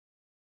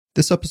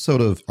This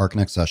episode of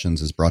ArcConnect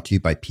Sessions is brought to you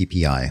by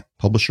PPI,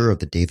 publisher of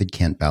the David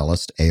Kent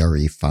Ballast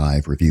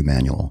ARE5 Review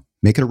Manual.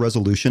 Make it a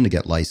resolution to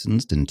get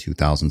licensed in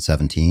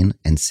 2017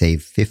 and save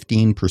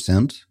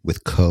 15%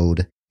 with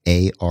code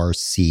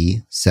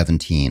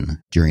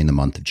ARC17 during the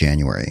month of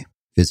January.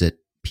 Visit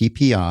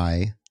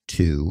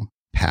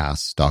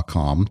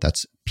ppi2pass.com.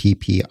 That's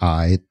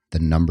PPI, the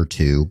number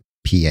 2,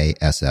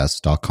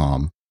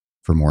 PASS.com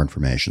for more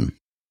information.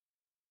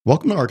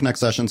 Welcome to ArcConnect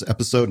Sessions,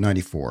 episode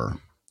 94.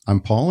 I'm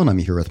Paul, and I'm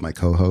here with my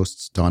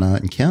co-hosts, Donna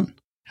and Kent.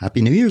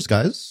 Happy New Year's,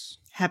 guys.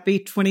 Happy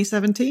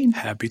 2017.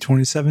 Happy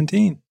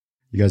 2017.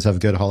 You guys have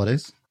good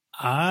holidays?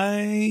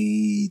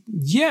 I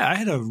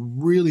had a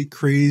really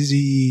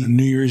crazy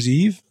New Year's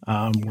Eve.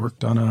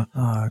 Worked on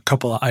a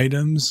couple of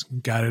items,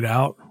 got it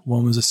out.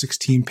 One was a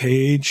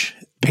 16-page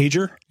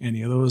pager, and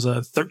the other was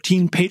a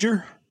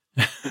 13-pager.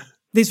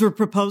 These were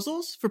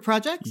proposals for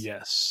projects?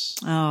 Yes.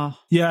 Oh.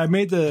 Yeah, I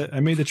made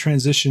the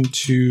transition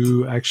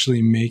to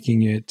actually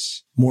making it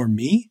more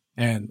me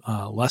and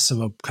less of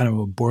a kind of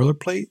a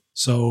boilerplate.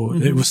 So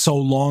It was so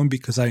long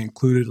because I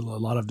included a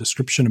lot of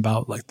description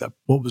about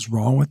what was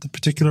wrong with the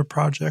particular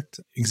project,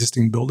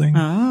 existing building,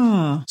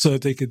 so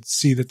that they could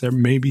see that there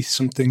may be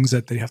some things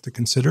that they have to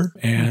consider,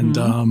 and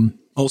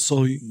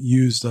also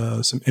used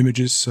some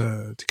images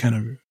to kind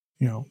of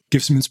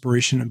give some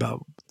inspiration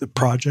about the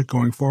project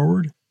going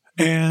forward.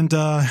 And,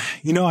 I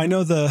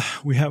know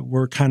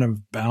we're kind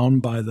of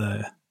bound by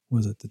the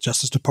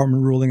Justice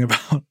Department ruling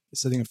about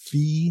setting a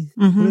fee.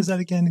 What is that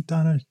again,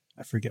 Donna?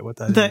 I forget what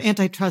that is. The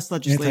antitrust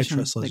legislation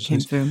that came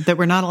through, that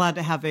we're not allowed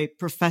to have a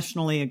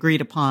professionally agreed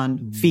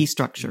upon fee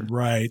structure.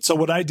 Right. So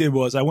what I did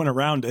was I went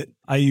around it.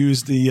 I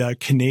used the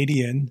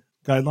Canadian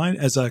guideline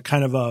as a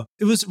kind of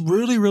it was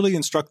really, really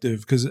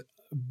instructive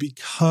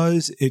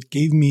because it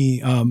gave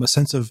me a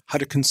sense of how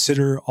to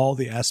consider all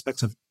the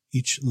aspects of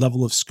each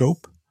level of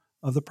scope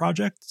of the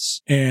projects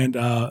and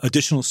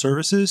additional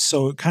services.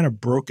 So it kind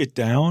of broke it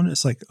down.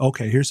 It's like,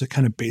 okay, here's a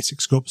kind of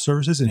basic scope of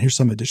services, and here's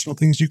some additional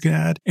things you can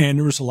add. And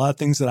there was a lot of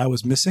things that I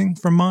was missing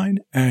from mine,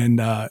 and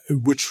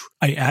which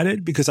I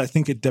added because I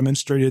think it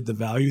demonstrated the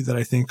value that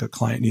I think a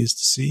client needs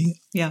to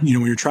see. Yeah.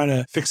 When you're trying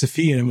to fix a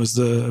fee, and it was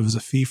a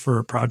fee for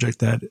a project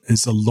that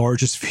is the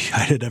largest fee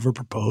I had ever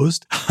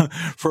proposed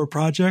for a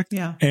project.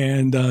 Yeah.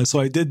 And so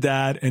I did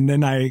that, and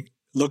then I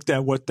looked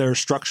at what they're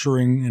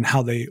structuring and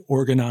how they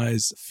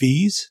organize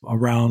fees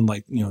around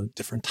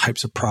different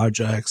types of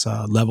projects,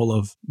 level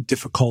of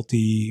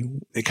difficulty.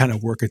 They kind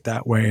of work it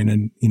that way. And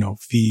then,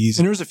 fees.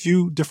 And there's a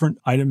few different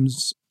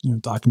items,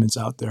 documents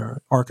out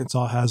there.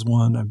 Arkansas has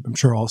one. I'm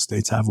sure all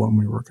states have one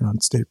when you're working on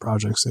state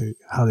projects,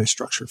 how they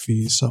structure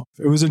fees. So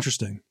it was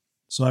interesting.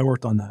 So I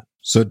worked on that.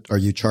 So are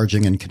you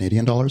charging in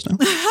Canadian dollars now?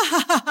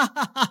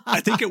 I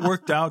think it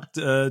worked out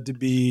to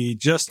be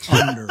just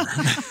under.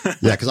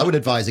 Yeah, because I would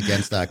advise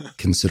against that,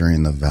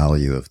 considering the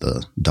value of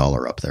the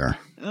dollar up there.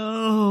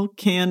 Oh,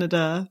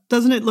 Canada.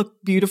 Doesn't it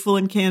look beautiful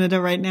in Canada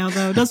right now,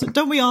 though?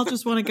 Don't we all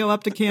just want to go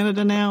up to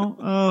Canada now?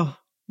 Oh,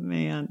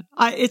 man.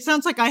 It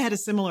sounds like I had a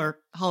similar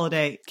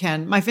holiday,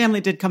 Ken. My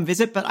family did come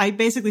visit, but I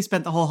basically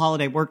spent the whole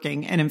holiday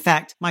working. And in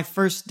fact, my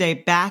first day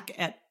back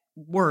at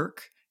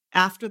work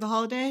after the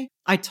holiday,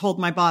 I told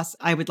my boss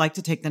I would like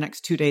to take the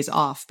next 2 days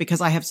off because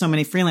I have so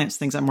many freelance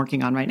things I'm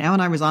working on right now.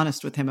 And I was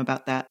honest with him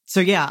about that. So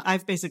yeah,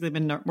 I've basically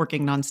been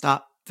working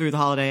nonstop through the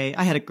holiday.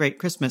 I had a great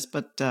Christmas,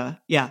 but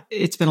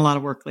it's been a lot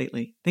of work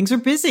lately. Things are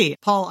busy.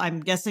 Paul,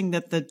 I'm guessing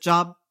that the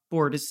job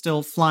board is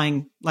still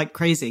flying like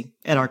crazy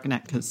at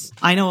ArcConnect because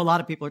I know a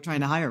lot of people are trying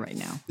to hire right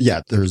now.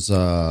 Yeah, there's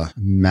a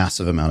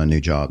massive amount of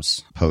new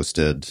jobs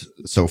posted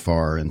so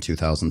far in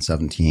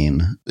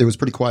 2017. It was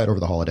pretty quiet over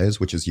the holidays,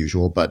 which is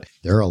usual, but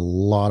there are a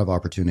lot of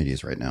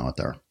opportunities right now out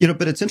there.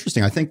 But it's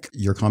interesting. I think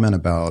your comment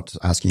about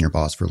asking your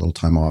boss for a little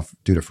time off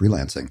due to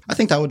freelancing, I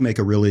think that would make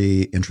a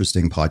really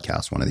interesting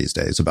podcast one of these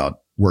days about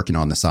working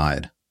on the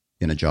side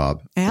in a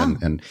job. Yeah.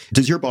 And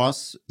does your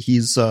boss,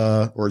 he's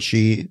or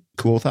she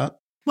cool with that?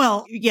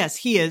 Well, yes,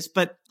 he is,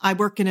 but I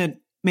work in a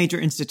major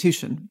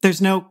institution.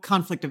 There's no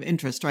conflict of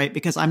interest, right?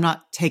 Because I'm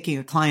not taking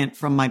a client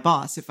from my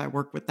boss if I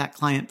work with that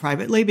client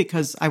privately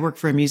because I work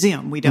for a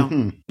museum. We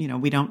don't,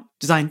 we don't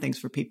design things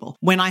for people.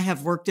 When I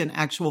have worked in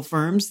actual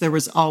firms, there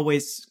was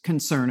always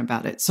concern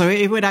about it. So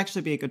it would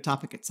actually be a good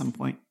topic at some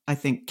point. I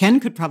think Ken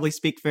could probably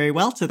speak very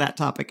well to that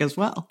topic as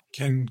well.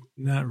 Ken,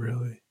 not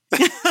really.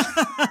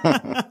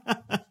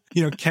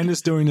 Ken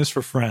is doing this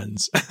for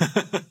friends.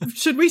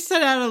 Should we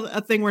set out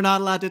a thing we're not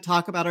allowed to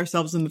talk about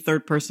ourselves in the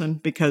third person?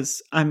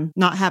 Because I'm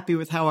not happy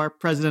with how our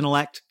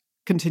president-elect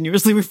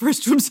continuously refers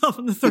to himself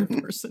in the third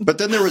person. But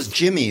then there was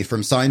Jimmy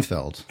from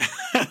Seinfeld.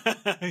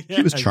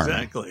 He was charming.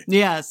 Exactly.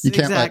 Yes, you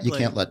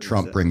can't let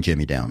Trump bring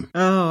Jimmy down.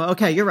 Oh,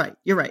 okay. You're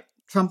right.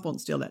 Trump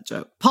won't steal that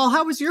joke. Paul,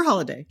 how was your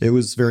holiday? It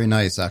was very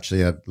nice,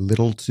 actually. A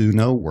little to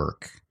no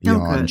work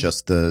beyond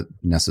just the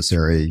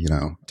necessary,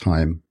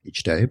 time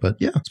each day. But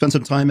yeah, spent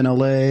some time in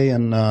LA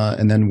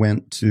and then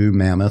went to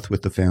Mammoth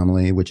with the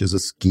family, which is a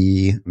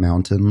ski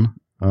mountain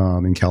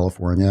in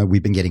California.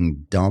 We've been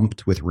getting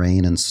dumped with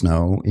rain and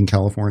snow in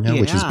California,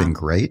 which has been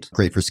great.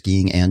 Great for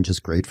skiing and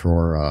just great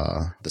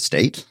for the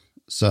state.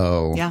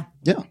 So yeah,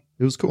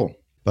 it was cool.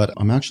 But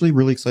I'm actually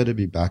really excited to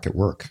be back at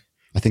work.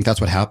 I think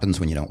that's what happens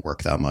when you don't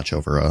work that much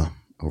over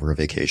a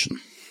vacation.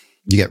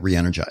 You get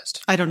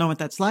re-energized. I don't know what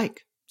that's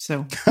like.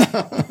 So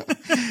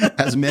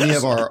as many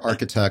of our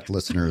architect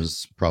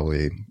listeners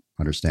probably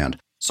understand.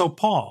 So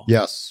Paul.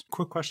 Yes.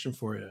 Quick question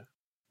for you.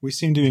 We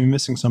seem to be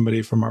missing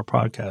somebody from our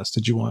podcast.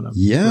 Did you want to?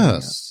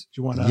 Yes.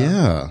 Do you want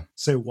to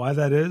say why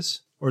that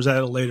is? Or is that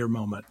at a later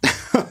moment?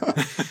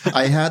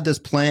 I had this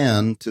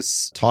plan to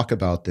talk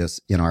about this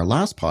in our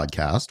last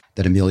podcast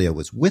that Amelia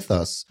was with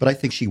us, but I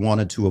think she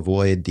wanted to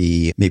avoid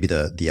the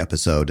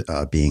episode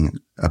being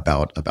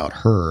about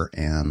her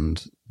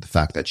and the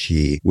fact that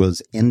she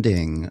was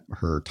ending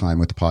her time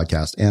with the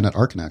podcast and at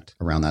ArcConnect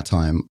around that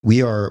time.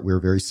 We're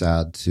very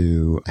sad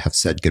to have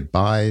said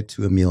goodbye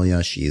to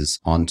Amelia. She's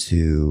on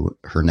to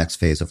her next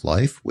phase of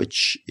life,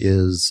 which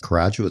is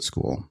graduate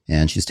school.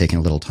 And she's taking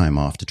a little time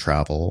off to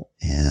travel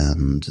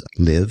and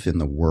live in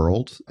the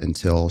world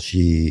until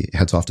she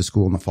heads off to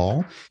school in the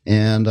fall.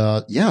 And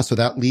so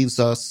that leaves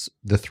us,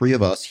 the three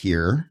of us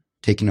here,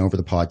 taking over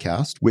the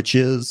podcast, which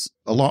is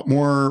a lot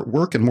more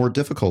work and more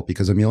difficult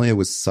because Amelia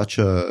was such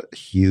a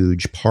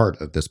huge part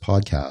of this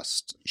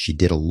podcast. She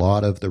did a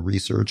lot of the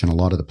research and a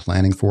lot of the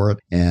planning for it.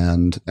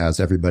 And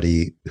as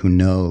everybody who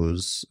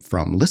knows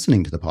from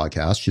listening to the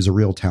podcast, she's a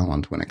real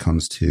talent when it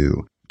comes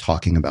to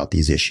talking about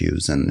these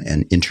issues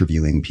and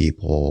interviewing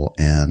people.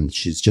 And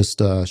she's just,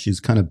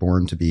 she's kind of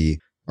born to be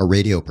a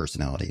radio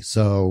personality.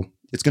 So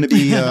it's going to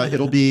be,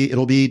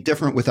 it'll be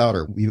different without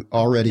her. We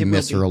already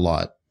miss her a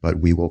lot, but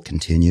we will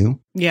continue.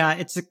 Yeah,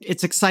 it's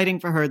exciting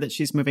for her that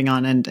she's moving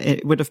on, and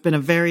it would have been a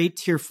very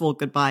tearful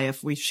goodbye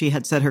if she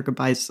had said her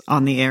goodbyes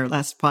on the air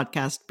last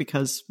podcast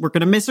because we're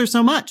going to miss her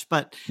so much.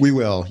 But we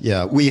will,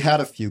 yeah. We had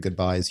a few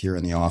goodbyes here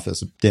in the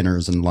office,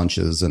 dinners and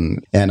lunches,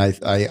 and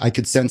I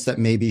could sense that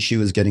maybe she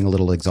was getting a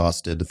little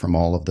exhausted from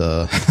all of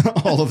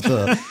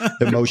the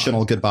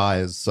emotional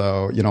goodbyes.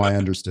 So I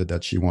understood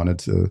that she wanted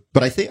to,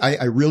 but I think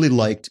I really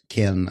liked,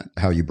 Ken,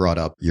 how you brought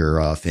up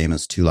your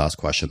famous 2 last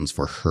questions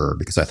for her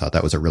because I thought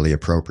that was a really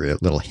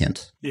appropriate little hint.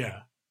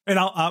 Yeah. And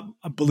I'll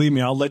believe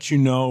me, I'll let you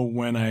know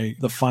when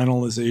the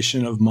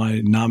finalization of my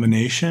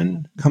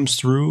nomination comes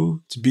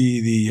through to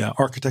be the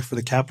architect for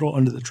the Capitol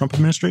under the Trump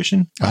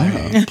administration.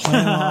 I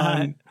plan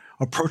on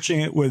approaching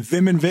it with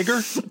vim and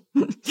vigor.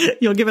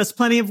 You'll give us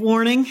plenty of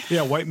warning.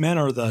 Yeah, white men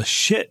are the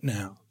shit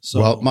now. So.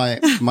 Well, my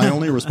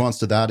only response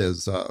to that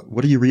is,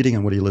 what are you reading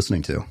and what are you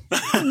listening to?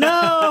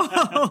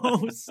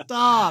 No,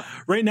 stop.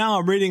 Right now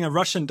I'm reading a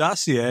Russian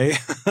dossier.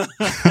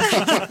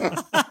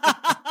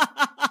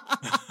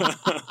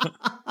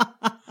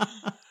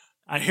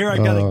 I hear I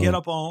got to get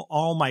up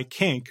all my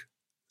kink,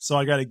 so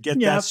I got to get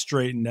that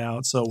straightened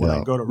out. So when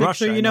I go to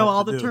Russia, sure you know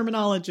all the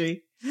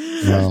terminology.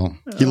 Well,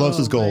 he loves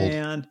his gold.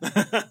 Man.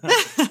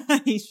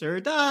 He sure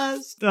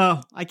does.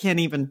 Oh, I can't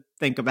even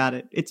think about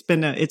it. It's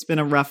been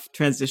a rough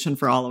transition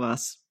for all of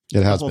us.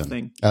 It has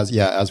been.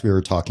 As we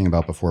were talking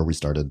about before we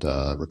started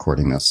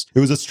recording this. It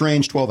was a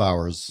strange 12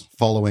 hours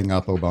following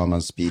up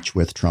Obama's speech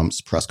with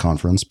Trump's press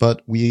conference,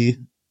 but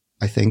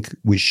I think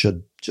we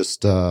should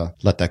just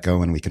let that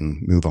go and we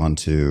can move on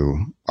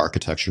to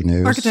architecture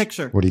news.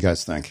 Architecture. What do you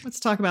guys think? Let's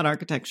talk about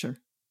architecture.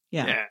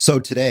 Yeah. So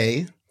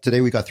today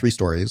we got 3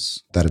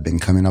 stories that have been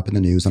coming up in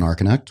the news on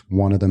ArcConnect.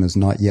 One of them is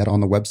not yet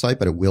on the website,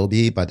 but it will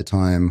be by the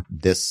time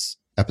this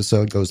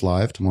episode goes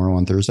live tomorrow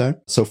on Thursday.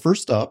 So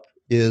first up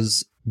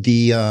is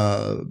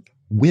the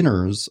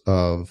winners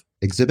of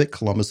Exhibit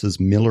Columbus's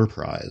Miller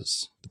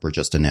Prize that were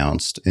just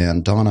announced.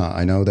 And Donna,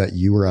 I know that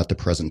you were at the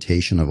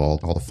presentation of all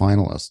the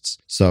finalists,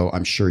 so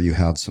I'm sure you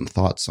have some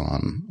thoughts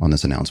on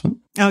this announcement.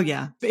 Oh,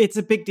 yeah. It's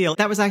a big deal.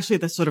 That was actually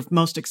the sort of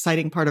most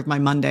exciting part of my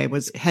Monday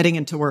was heading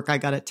into work. I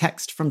got a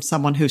text from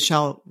someone who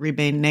shall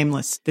remain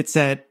nameless that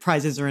said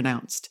prizes are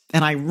announced.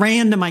 And I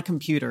ran to my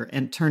computer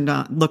and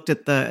looked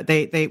at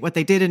what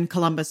they did in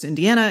Columbus,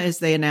 Indiana is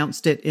they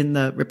announced it in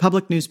the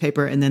Republic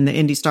newspaper. And then the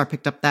Indy Star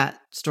picked up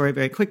that story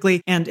very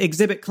quickly. And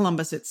Exhibit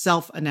Columbus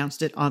itself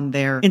announced it on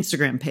their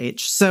Instagram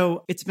page.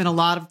 So it's been a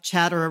lot of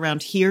chatter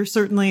around here,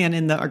 certainly. And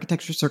in the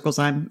architecture circles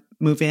I'm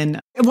move in.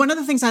 One of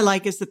the things I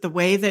like is that the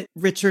way that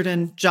Richard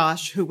and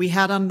Josh, who we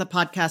had on the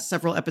podcast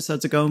several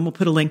episodes ago, and we'll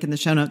put a link in the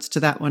show notes to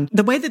that one,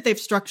 the way that they've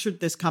structured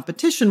this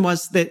competition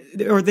was that,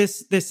 or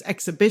this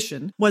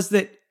exhibition was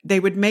that they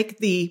would make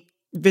the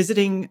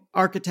visiting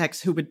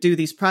architects who would do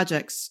these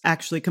projects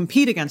actually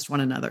compete against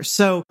one another.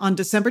 So on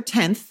December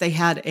 10th, they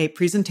had a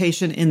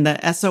presentation in the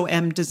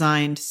SOM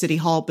designed City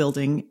Hall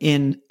building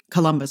in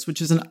Columbus,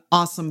 which is an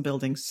awesome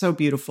building. So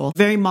beautiful,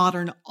 very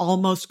modern,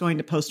 almost going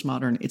to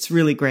postmodern. It's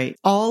really great.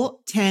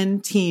 All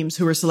 10 teams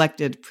who were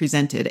selected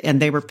presented, and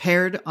they were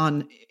paired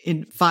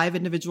in 5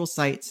 individual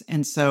sites.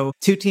 And so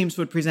 2 teams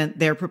would present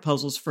their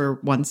proposals for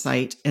one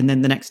site, and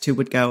then the next 2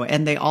 would go.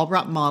 And they all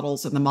brought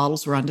models, and the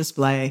models were on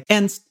display.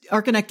 And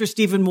Architector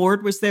Stephen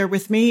Ward was there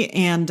with me,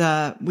 and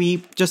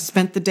we just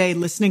spent the day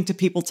listening to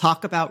people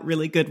talk about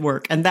really good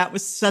work. And that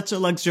was such a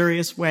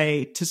luxurious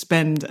way to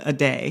spend a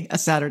day, a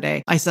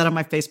Saturday. I said on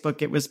my Facebook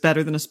Facebook, it was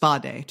better than a spa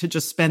day to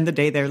just spend the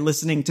day there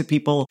listening to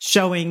people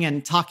showing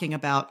and talking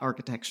about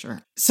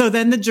architecture. So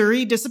then the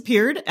jury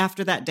disappeared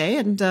after that day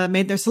and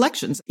made their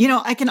selections.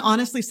 I can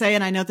honestly say,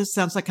 and I know this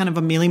sounds like kind of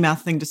a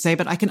mealy-mouthed thing to say,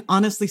 but I can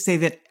honestly say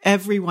that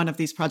every one of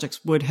these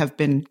projects would have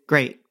been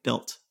great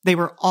built. They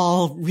were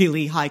all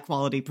really high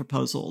quality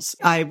proposals.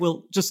 I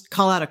will just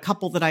call out a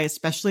couple that I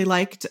especially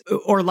liked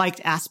or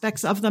liked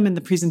aspects of them in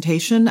the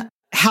presentation.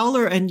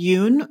 Howler and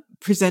Yoon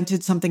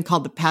presented something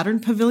called the Pattern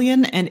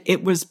Pavilion, and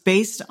it was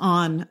based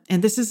on,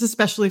 and this is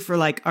especially for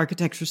like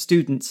architecture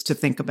students to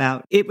think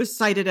about. It was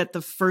cited at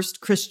the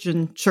First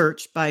Christian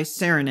Church by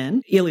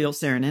Saarinen, Eliel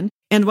Saarinen.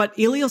 And what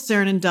Eliel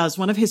Saarinen does,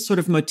 one of his sort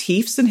of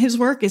motifs in his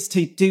work is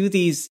to do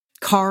these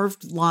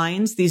carved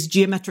lines, these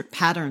geometric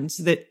patterns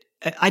that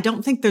I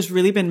don't think there's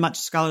really been much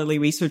scholarly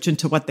research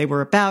into what they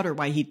were about or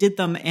why he did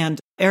them. And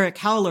Eric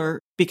Howler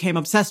became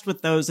obsessed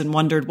with those and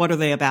wondered, what are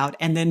they about?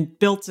 And then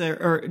built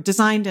or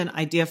designed an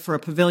idea for a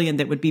pavilion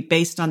that would be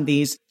based on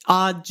these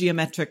odd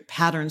geometric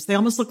patterns. They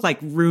almost look like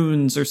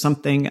runes or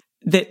something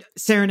that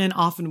Saarinen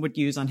often would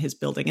use on his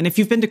building. And if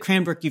you've been to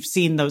Cranbrook, you've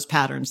seen those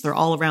patterns. They're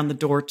all around the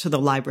door to the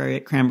library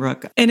at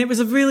Cranbrook. And it was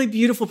a really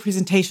beautiful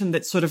presentation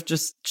that sort of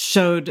just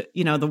showed,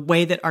 the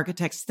way that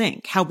architects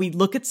think, how we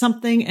look at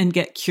something and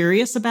get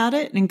curious about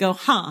it and go,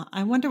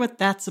 I wonder what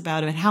that's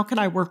about. And how could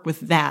I work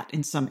with that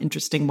in some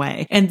interesting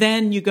way? And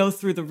then you go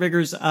through the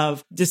rigors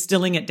of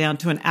distilling it down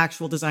to an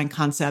actual design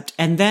concept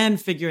and then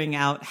figuring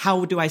out,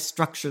 how do I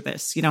structure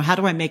this? How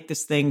do I make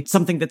this thing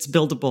something that's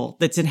buildable,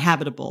 that's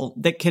inhabitable,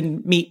 that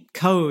can meet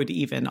code,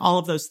 even all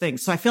of those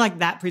things. So I feel like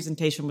that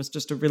presentation was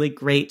just a really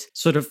great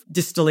sort of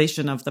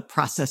distillation of the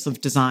process of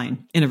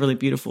design in a really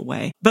beautiful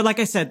way. But like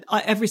I said,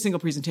 every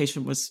single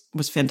presentation was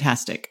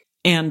fantastic.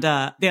 And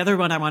the other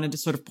one I wanted to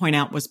sort of point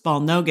out was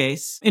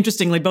Balnoges.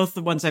 Interestingly, both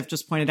the ones I've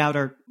just pointed out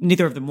are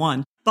neither of them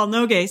won.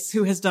 Balnoges,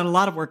 who has done a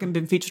lot of work and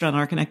been featured on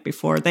ArchiConnect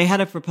before, they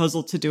had a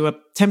proposal to do a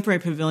temporary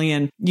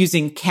pavilion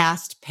using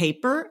cast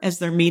paper as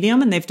their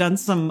medium. And they've done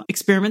some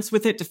experiments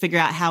with it to figure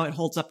out how it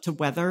holds up to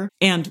weather.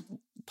 And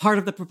part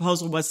of the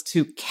proposal was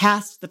to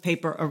cast the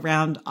paper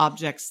around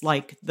objects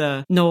like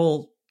the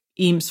Noel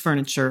Eames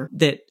furniture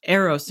that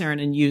Eero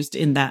Saarinen used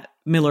in that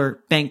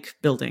Miller Bank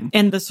building.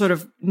 And the sort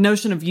of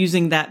notion of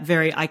using that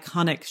very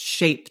iconic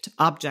shaped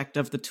object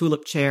of the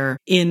tulip chair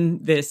in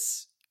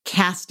this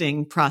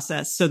casting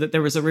process so that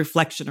there was a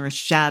reflection or a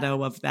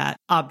shadow of that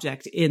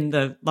object in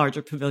the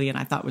larger pavilion,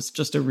 I thought was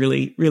just a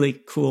really,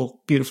 really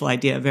cool, beautiful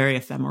idea, very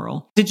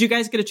ephemeral. Did you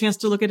guys get a chance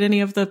to look at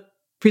any of the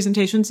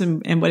presentations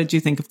and what did you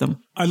think of them?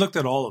 I looked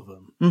at all of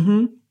them.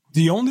 Mm-hmm.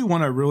 The only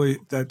one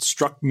that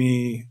struck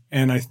me,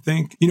 and I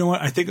think,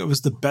 I think it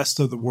was the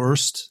best of the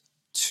worst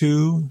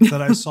two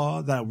that I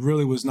saw that I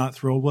really was not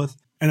thrilled with.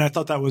 And I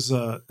thought that was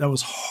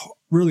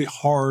really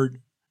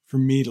hard for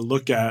me to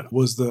look at,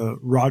 was the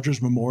Rogers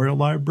Memorial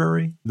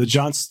Library, the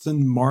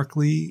Johnston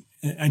Markley.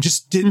 I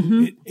just didn't,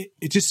 mm-hmm.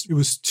 it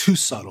was too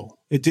subtle.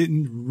 It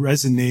didn't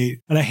resonate.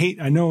 And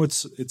I know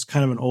it's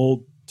kind of an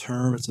old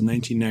term. It's a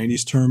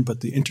 1990s term, but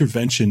the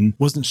intervention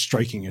wasn't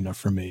striking enough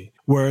for me.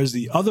 Whereas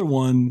the other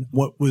one,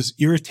 what was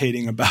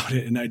irritating about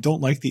it, and I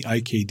don't like the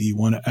IKD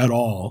one at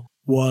all,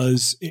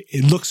 was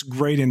it looks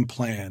great in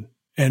plan.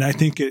 And I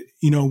think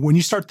when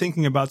you start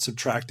thinking about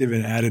subtractive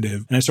and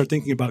additive, and I start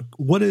thinking about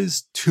what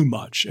is too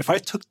much, if I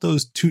took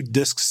those two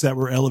discs that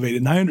were elevated,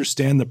 and I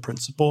understand the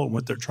principle and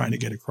what they're trying to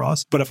get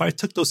across, but if I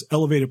took those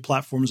elevated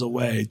platforms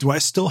away, do I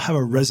still have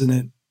a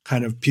resonant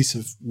kind of piece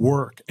of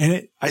work?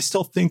 And I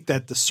still think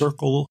that the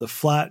circle, the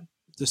flat,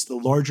 just the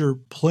larger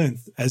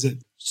plinth, as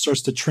it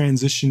starts to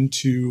transition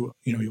to,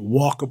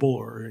 walkable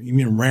or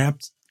even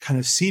ramped kind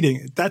of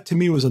seating, that to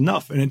me was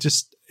enough. And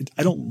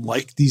I don't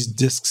like these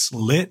discs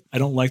lit. I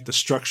don't like the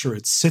structure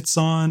it sits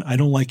on. I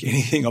don't like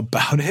anything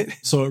about it.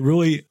 So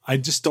I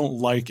just don't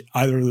like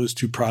either of those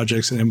two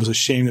projects. And it was a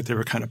shame that they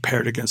were kind of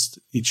paired against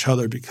each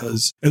other,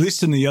 because at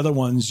least in the other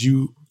ones,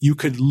 you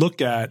could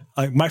look at,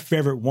 like, my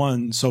favorite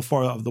one so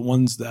far of the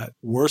ones that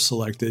were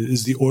selected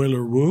is the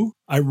Euler Wu.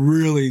 I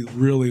really,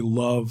 really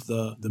love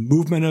the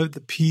movement of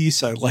the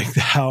piece. I like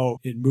how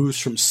it moves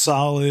from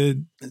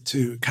solid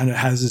to kind of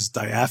has this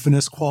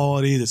diaphanous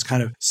quality, this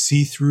kind of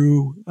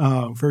see-through,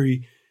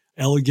 very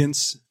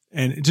elegance.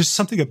 And just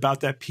something about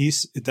that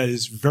piece that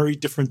is very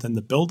different than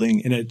the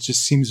building. And it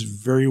just seems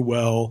very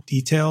well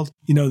detailed.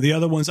 The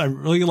other ones I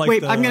really like.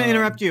 Wait, I'm going to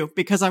interrupt you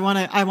because I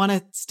want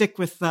to stick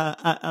with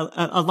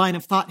a line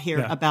of thought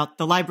here about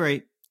the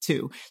library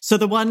too. So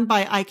the one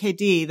by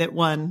IKD that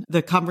won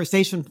the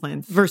conversation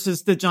plinth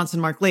versus the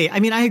Johnston Markley. I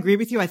mean, I agree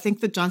with you. I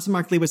think the Johnston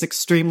Markley was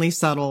extremely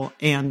subtle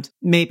and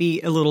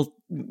maybe a little,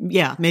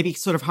 maybe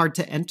sort of hard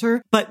to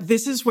enter. But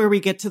this is where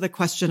we get to the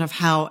question of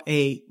how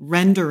a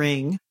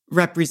rendering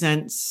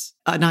represents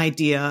an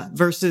idea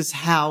versus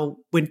how,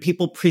 when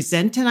people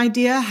present an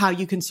idea, how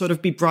you can sort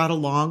of be brought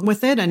along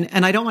with it.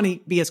 And I don't want to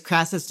be as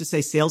crass as to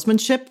say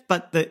salesmanship,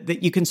 but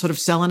that you can sort of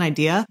sell an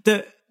idea.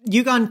 The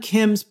Yugon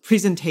Kim's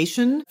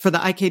presentation for the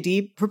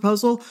IKD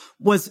proposal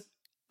was,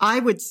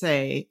 I would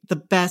say, the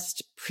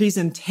best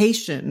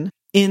presentation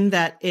in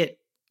that it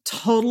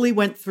totally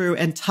went through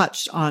and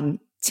touched on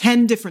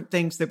 10 different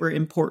things that were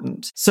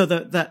important. So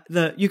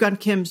the Yugon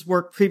Kim's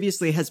work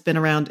previously has been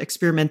around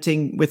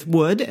experimenting with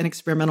wood and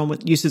experimental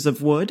with uses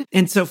of wood.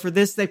 And so for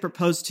this, they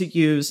proposed to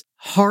use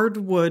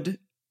hardwood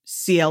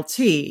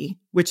CLT,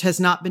 which has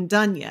not been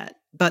done yet.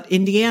 But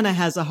Indiana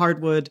has a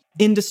hardwood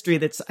industry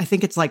I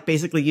think it's like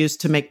basically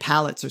used to make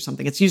pallets or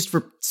something. It's used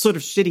for sort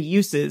of shitty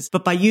uses.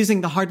 But by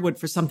using the hardwood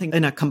for something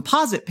in a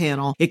composite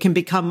panel, it can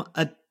become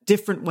a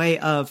different way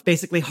of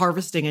basically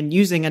harvesting and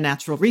using a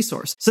natural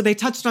resource. So they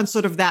touched on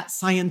sort of that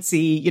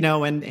science-y,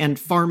 and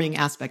farming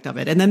aspect of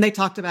it. And then they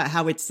talked about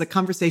how it's the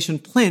conversation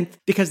plinth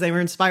because they were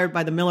inspired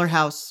by the Miller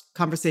House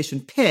conversation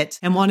pit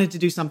and wanted to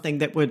do something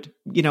that would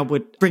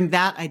bring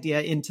that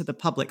idea into the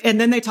public. And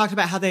then they talked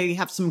about how they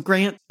have some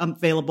grant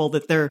available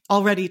that they're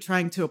already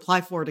trying to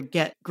apply for to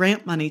get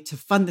grant money to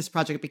fund this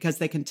project because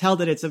they can tell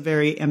that it's a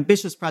very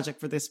ambitious project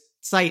for this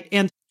site.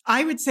 And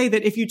I would say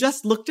that if you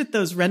just looked at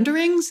those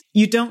renderings,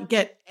 you don't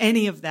get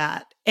any of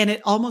that. And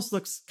it almost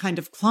looks kind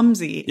of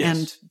clumsy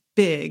and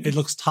big. It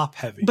looks top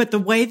heavy. But the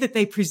way that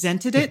they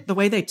presented it, the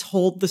way they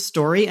told the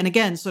story, and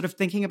again, sort of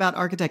thinking about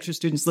architecture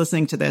students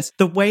listening to this,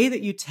 the way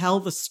that you tell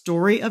the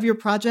story of your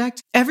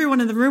project,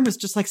 everyone in the room was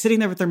just like sitting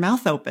there with their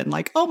mouth open,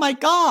 like, oh my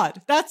God,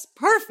 that's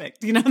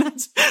perfect.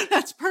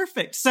 That's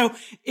perfect. So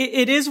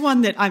it is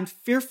one that I'm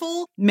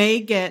fearful may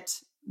get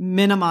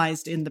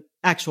minimized in the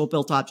actual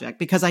built object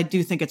because I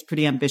do think it's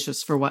pretty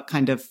ambitious for what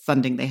kind of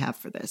funding they have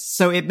for this.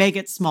 So it may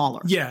get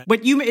smaller. Yeah. But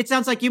it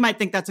sounds like you might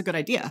think that's a good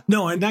idea.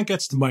 No, and that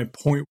gets to my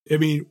point. I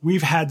mean,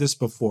 we've had this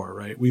before,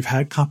 right? We've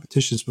had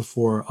competitions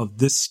before of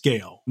this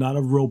scale, not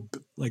a real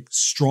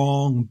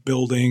strong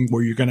building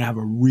where you're going to have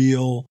a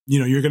real,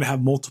 you're going to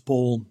have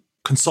multiple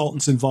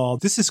consultants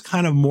involved. This is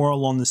kind of more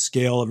along the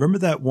scale. Remember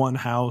that one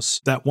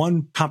house, that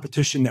one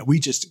competition that we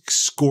just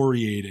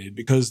excoriated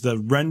because the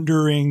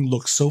rendering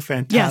looks so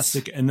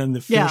fantastic. Yes. And then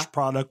the finished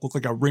product looked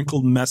like a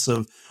wrinkled mess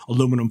of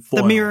aluminum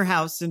foil. The Mirror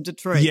House in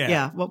Detroit.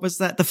 Yeah. What was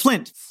that? The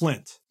Flint.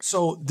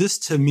 So this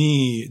to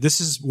me,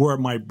 this is where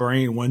my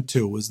brain went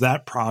to, was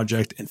that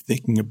project and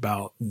thinking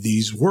about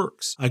these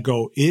works. I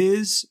go,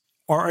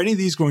 are any of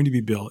these going to be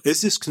built?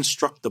 Is this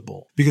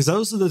constructible? Because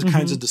those are the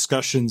kinds of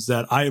discussions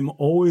that I am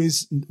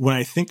always, when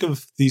I think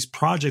of these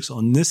projects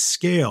on this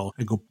scale,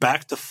 I go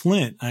back to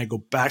Flint and I go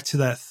back to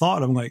that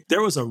thought. I'm like,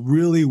 there was a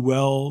really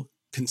well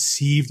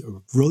conceived,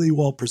 a really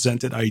well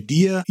presented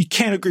idea. You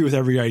can't agree with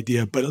every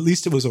idea, but at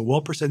least it was a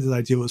well presented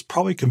idea. It was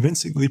probably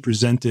convincingly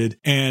presented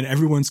and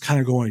everyone's kind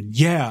of going,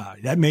 yeah,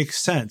 that makes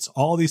sense.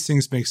 All these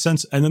things make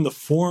sense. And then the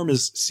form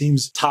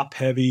seems top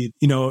heavy.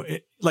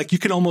 Like you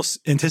can almost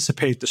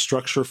anticipate the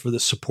structure for the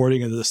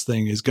supporting of this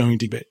thing is going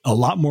to be a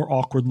lot more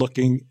awkward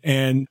looking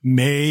and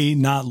may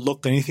not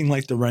look anything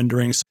like the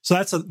renderings. So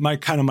that's my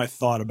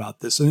thought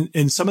about this.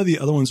 And some of the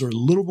other ones are a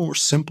little more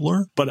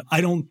simpler, but I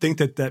don't think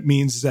that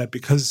means that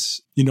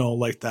because,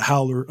 like the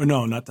Howler,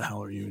 no, not the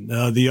Howler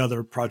Union, the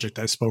other project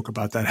I spoke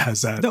about that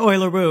has that. The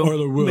Euler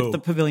Woo. With the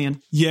pavilion.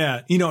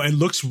 Yeah. It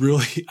looks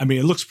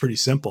it looks pretty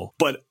simple,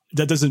 but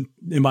that doesn't,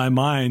 in my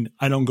mind,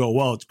 I don't go,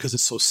 well, because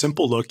it's so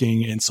simple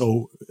looking and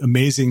so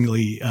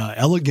amazingly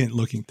elegant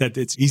looking that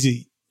it's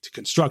easy to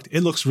construct. It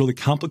looks really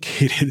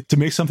complicated to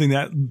make something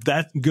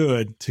that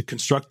good to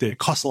construct it. It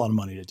costs a lot of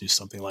money to do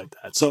something like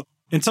that. So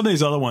in some of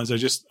these other ones,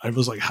 I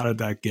was like, how did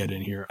that get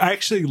in here? I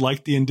actually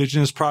liked the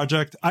Indigenous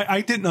project.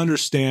 I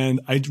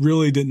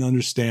really didn't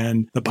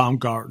understand the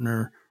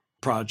Baumgartner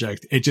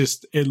project. It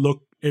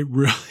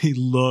really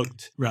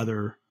looked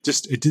rather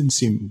it didn't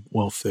seem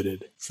well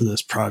fitted for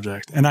this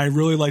project. And I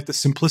really like the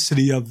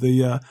simplicity of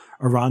the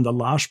Aran de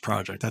l'Ache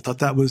project. I thought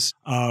that was,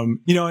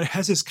 it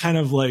has this kind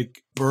of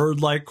like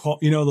bird-like,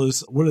 what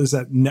is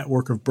that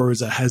network of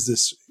birds that has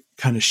this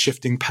kind of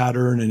shifting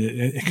pattern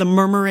and the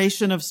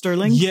murmuration of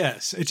Sterling?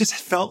 Yes. It just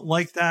felt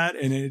like that.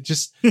 And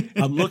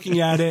I'm looking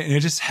at it and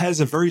it just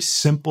has a very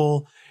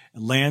simple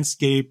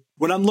landscape.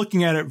 When I'm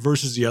looking at it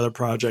versus the other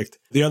project,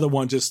 the other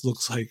one just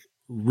looks like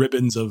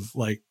ribbons of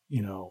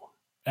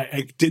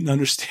I didn't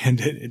understand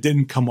it. It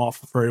didn't come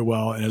off very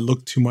well, and it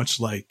looked too much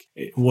like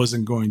it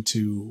wasn't going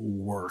to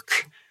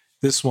work.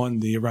 This one,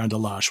 the Aran de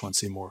l'Ache one,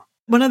 Seymour.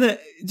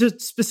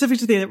 Just specific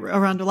to the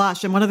Aran de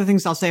l'Ache, and one of the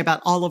things I'll say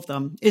about all of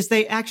them is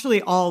they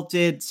actually all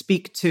did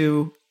speak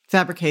to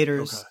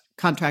fabricators,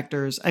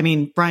 contractors. I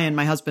mean, Brian,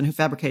 my husband who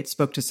fabricates,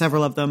 spoke to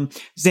several of them.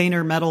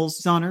 Zahner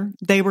Metals,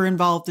 they were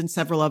involved in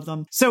several of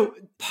them. So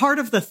part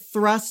of the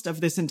thrust of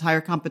this entire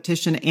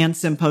competition and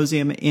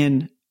symposium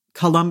in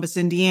Columbus,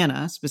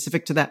 Indiana,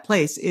 specific to that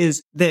place,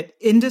 is that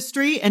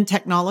industry and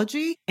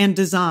technology and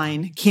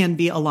design can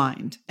be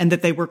aligned and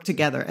that they work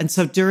together. And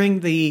so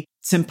during the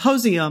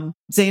symposium,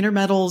 Zahner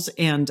Metals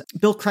and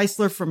Bill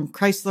Chrysler from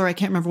Chrysler, I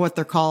can't remember what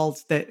they're called.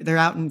 They're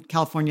out in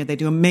California. They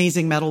do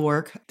amazing metal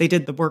work. They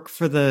did the work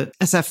for the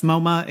SF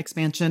MoMA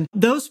expansion.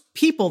 Those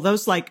people,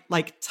 those like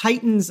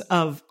titans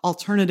of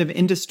alternative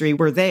industry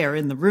were there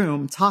in the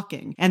room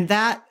talking. And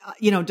that,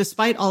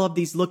 despite all of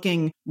these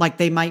looking like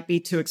they might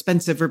be too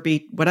expensive or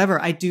be whatever,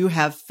 I do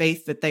have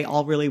faith that they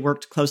all really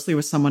worked closely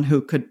with someone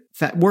who could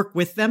work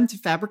with them to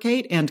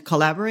fabricate and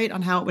collaborate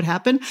on how it would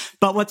happen.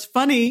 But what's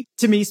funny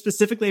to me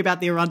specifically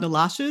about the Aran de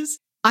l'Aches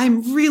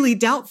I'm really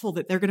doubtful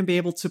that they're going to be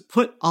able to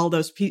put all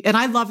those pieces. And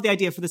I love the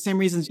idea for the same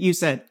reasons you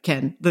said,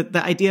 Ken, the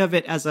idea of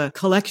it as a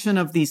collection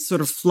of these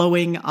sort of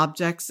flowing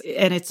objects.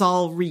 And it's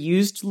all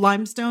reused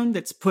limestone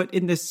that's put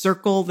in this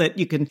circle that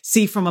you can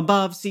see from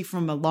above, see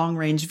from a long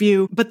range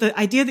view. But the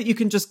idea that you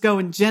can just go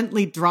and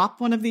gently drop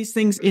one of these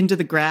things into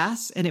the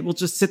grass and it will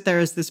just sit there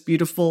as this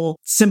beautiful,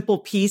 simple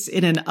piece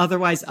in an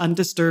otherwise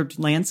undisturbed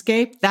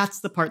landscape. That's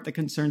the part that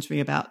concerns me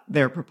about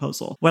their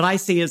proposal. What I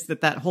see is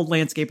that whole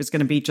landscape is going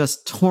to be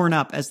just torn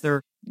up as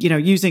they're,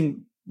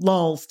 using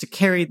lulls to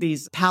carry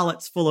these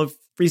pallets full of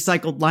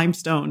recycled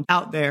limestone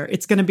out there.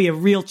 It's going to be a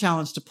real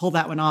challenge to pull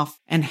that one off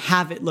and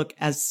have it look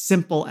as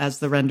simple as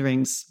the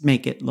renderings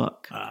make it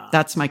look.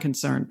 That's my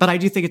concern. But I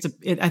do think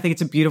I think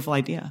it's a beautiful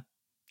idea.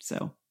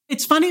 So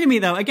it's funny to me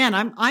though. Again,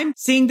 I'm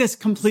seeing this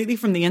completely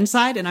from the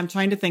inside and I'm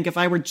trying to think if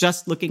I were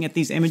just looking at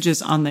these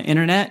images on the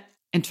internet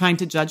and trying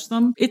to judge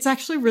them, it's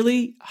actually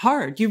really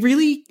hard. You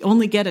really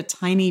only get a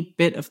tiny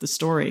bit of the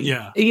story.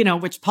 Yeah.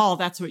 Which Paul,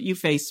 that's what you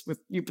face with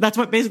you. That's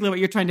basically what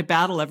you're trying to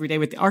battle every day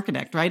with the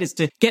architect, right? Is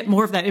to get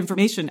more of that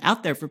information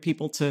out there for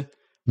people to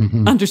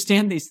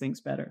understand these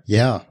things better.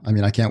 Yeah. I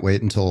mean, I can't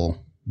wait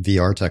until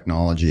VR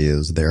technology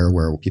is there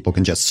where people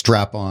can just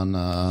strap on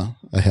a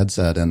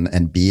headset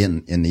and be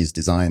in these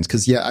designs.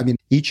 Cause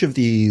each of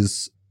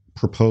these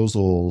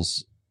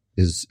proposals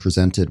is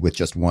presented with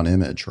just one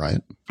image, right?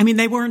 I mean,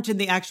 they weren't in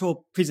the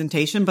actual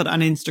presentation, but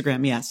on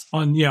Instagram, yes.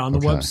 On the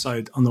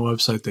website. On the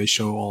website, they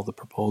show all the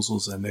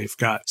proposals, and they've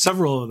got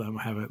several of them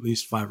have at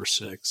least 5 or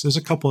 6. There's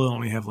a couple that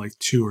only have like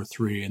 2 or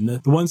 3, and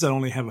the ones that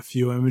only have a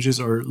few images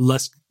are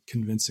less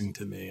convincing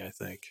to me, I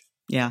think.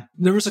 Yeah.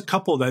 There was a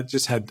couple that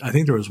just had, I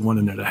think there was one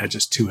in there that had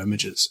just 2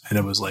 images, and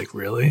it was like,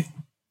 really?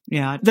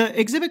 Yeah. The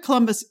Exhibit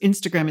Columbus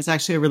Instagram is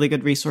actually a really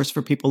good resource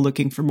for people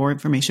looking for more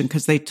information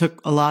because they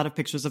took a lot of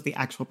pictures of the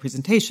actual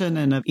presentation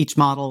and of each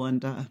model.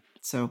 And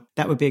so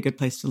that would be a good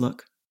place to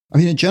look. I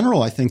mean, in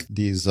general, I think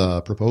these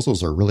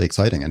proposals are really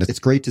exciting. And it's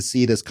great to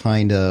see these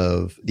kinds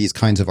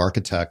of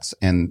architects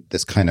and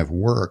this kind of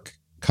work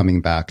coming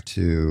back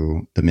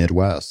to the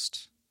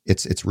Midwest.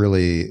 It's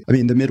really, I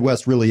mean, the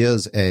Midwest really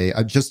is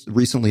just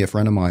recently a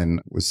friend of mine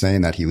was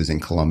saying that he was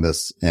in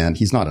Columbus and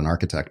he's not an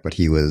architect, but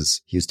he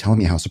was telling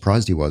me how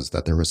surprised he was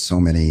that there was so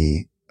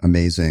many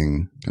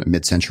amazing kind of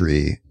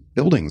mid-century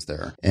buildings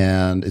there.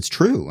 And it's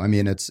true. I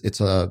mean,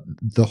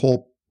 the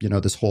whole,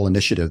 this whole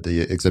initiative,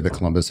 the Exhibit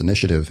Columbus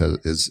initiative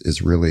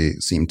is really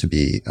seemed to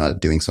be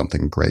doing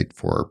something great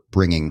for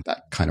bringing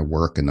that kind of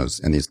work and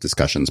these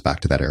discussions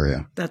back to that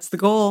area. That's the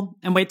goal.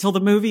 And wait till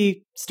the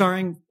movie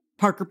starring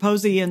Parker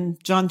Posey and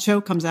John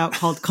Cho comes out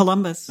called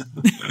Columbus.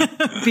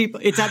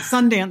 It's at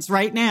Sundance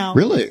right now.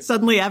 Really?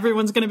 Suddenly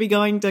everyone's going to be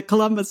going to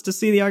Columbus to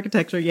see the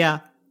architecture.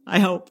 Yeah, I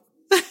hope.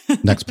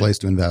 Next place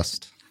to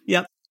invest.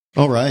 Yep.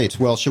 All right.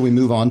 Well, shall we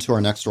move on to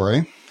our next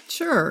story?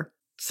 Sure.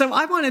 So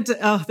I wanted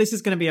to, this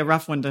is going to be a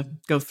rough one to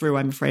go through,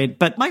 I'm afraid.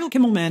 But Michael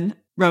Kimmelman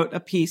wrote a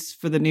piece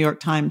for the New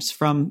York Times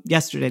from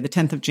yesterday, the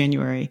 10th of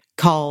January,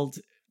 called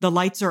The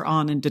Lights Are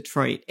On in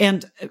Detroit.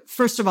 And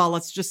first of all,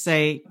 let's just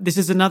say this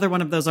is another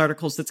one of those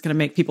articles that's going to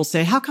make people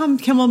say, how come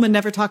Kimmelman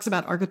never talks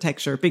about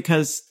architecture?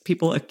 Because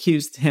people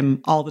accused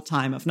him all the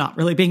time of not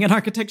really being an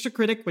architecture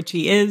critic, which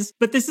he is.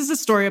 But this is a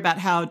story about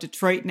how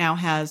Detroit now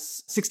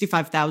has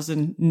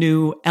 65,000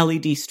 new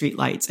LED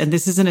streetlights. And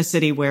this is in a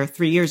city where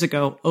 3 years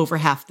ago, over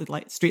half the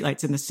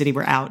streetlights in the city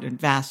were out and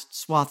vast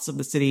swaths of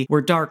the city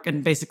were dark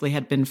and basically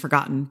had been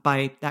forgotten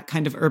by that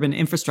kind of urban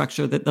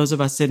infrastructure that those of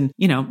us in,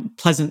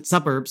 pleasant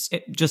suburbs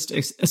just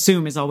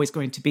assume is always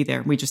going to be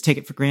there. We just take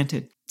it for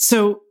granted.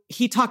 So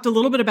he talked a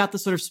little bit about the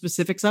sort of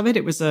specifics of it.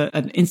 It was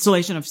an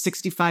installation of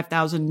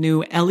 65,000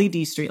 new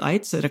LED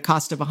streetlights at a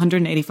cost of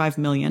 $185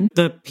 million.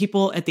 The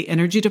people at the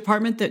energy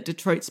department that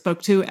Detroit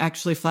spoke to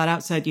actually flat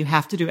out said you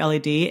have to do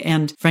LED.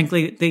 And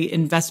frankly, the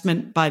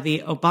investment by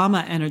the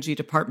Obama energy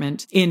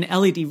department in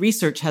LED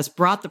research has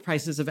brought the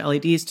prices of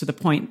LEDs to the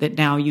point that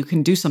now you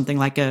can do something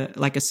like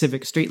a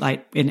civic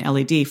streetlight in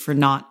LED for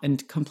not a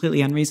completely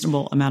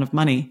unreasonable amount of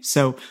money.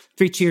 So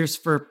 3 cheers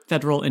for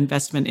federal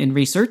investment in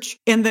research.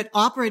 And that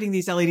operating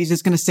these LEDs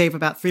is going to save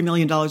about $3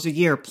 million a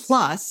year.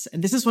 Plus,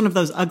 and this is one of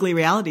those ugly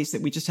realities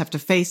that we just have to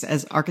face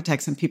as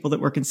architects and people that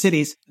work in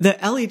cities, the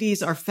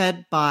LEDs are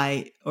fed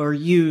by or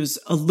use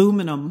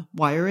aluminum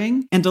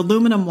wiring. And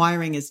aluminum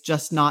wiring is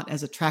just not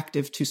as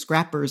attractive to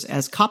scrappers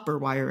as copper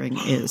wiring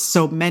is.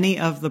 So many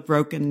of the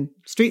broken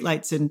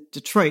streetlights in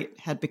Detroit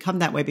had become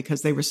that way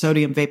because they were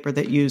sodium vapor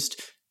that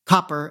used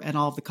copper, and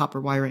all of the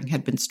copper wiring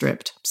had been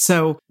stripped.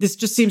 So this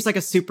just seems like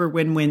a super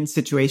win-win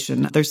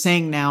situation. They're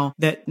saying now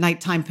that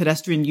nighttime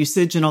pedestrian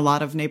usage in a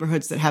lot of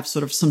neighborhoods that have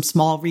sort of some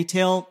small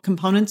retail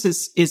components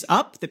is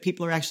up, that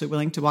people are actually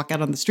willing to walk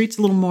out on the streets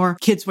a little more.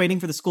 Kids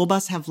waiting for the school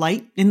bus have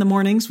light in the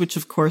mornings, which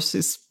of course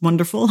is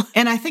wonderful.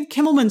 And I think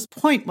Kimmelman's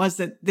point was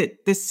that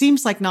this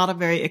seems like not a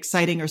very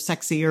exciting or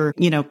sexy or,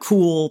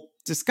 cool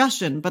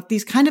discussion, but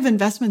these kind of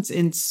investments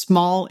in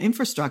small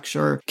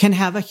infrastructure can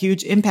have a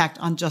huge impact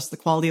on just the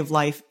quality of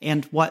life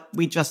and what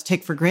we just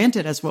take for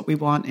granted as what we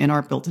want in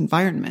our built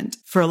environment.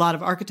 For a lot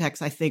of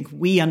architects, I think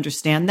we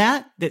understand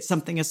that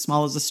something as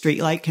small as a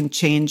streetlight can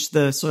change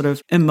the sort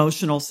of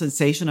emotional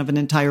sensation of an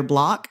entire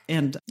block.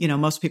 And,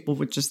 most people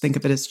would just think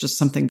of it as just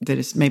something that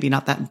is maybe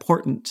not that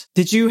important.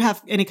 Did you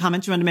have any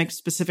comments you want to make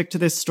specific to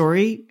this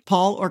story,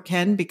 Paul or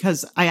Ken?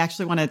 Because I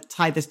actually want to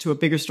tie this to a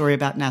bigger story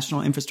about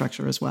national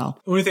infrastructure as well.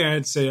 The only thing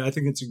I'd say, I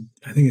think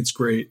it's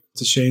great.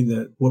 It's a shame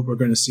that what we're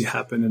going to see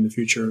happen in the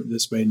future,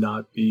 this may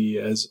not be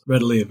as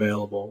readily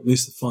available. At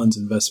least the funds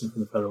investment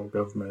from the federal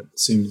government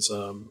seems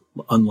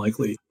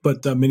unlikely.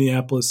 But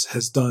Minneapolis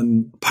has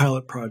done a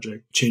pilot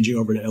project changing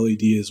over to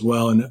LED as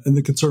well. And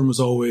the concern was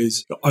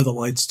always, are the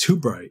lights too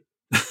bright?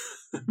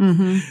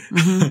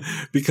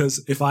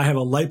 Because if I have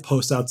a light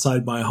post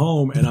outside my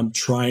home and I'm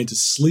trying to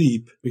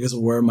sleep because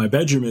of where my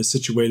bedroom is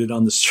situated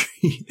on the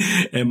street,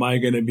 am I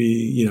going to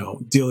be,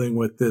 dealing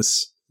with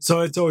this?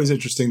 So it's always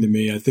interesting to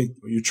me. I think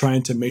you're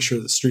trying to make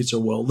sure the streets are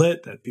well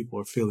lit, that people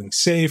are feeling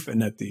safe,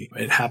 and that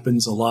it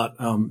happens a lot.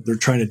 They're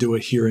trying to do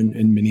it here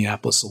in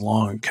Minneapolis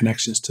along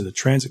connections to the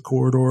transit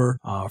corridor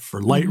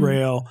for light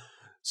rail.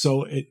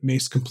 So it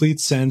makes complete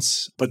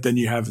sense, but then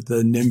you have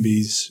the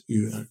NIMBYs,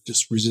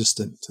 just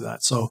resistant to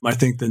that. So I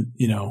think that,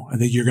 I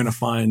think you're going to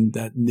find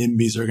that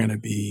NIMBYs are going to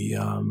be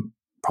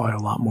probably a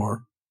lot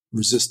more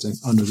resistant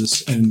under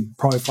this, and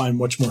probably find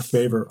much more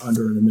favor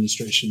under an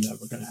administration that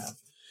we're going to have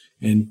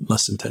in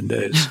less than 10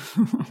 days.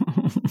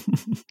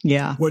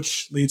 Yeah.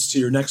 Which leads to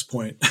your next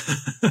point.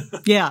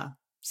 Yeah.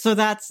 So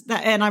that's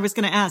that. And I was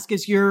going to ask,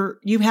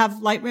 you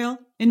have light rail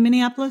in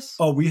Minneapolis?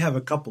 Oh, we have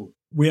a couple.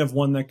 We have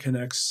one that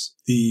connects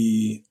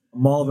the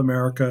Mall of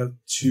America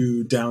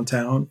to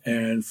downtown,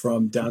 and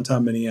from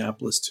downtown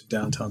Minneapolis to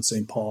downtown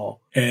St.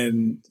 Paul.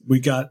 And we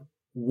got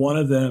one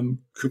of them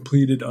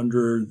completed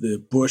under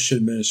the Bush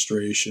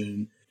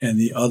administration, and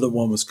the other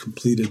one was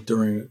completed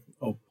during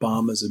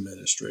Obama's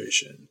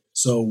administration.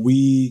 So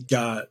we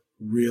got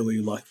really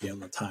lucky on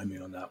the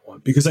timing on that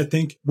one, because I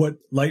think what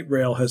light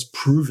rail has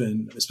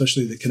proven,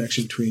 especially the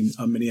connection between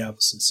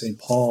Minneapolis and St.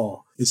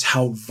 Paul, is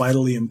how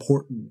vitally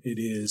important it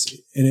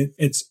is. And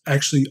it's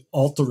actually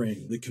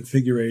altering the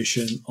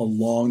configuration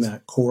along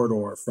that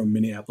corridor from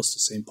Minneapolis to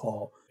St.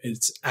 Paul.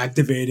 It's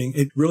activating.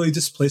 It really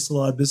displaced a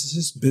lot of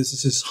businesses.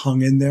 Businesses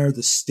hung in there.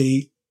 The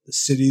state, the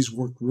cities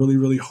worked really,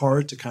 really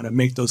hard to kind of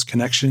make those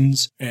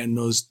connections and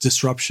those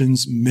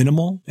disruptions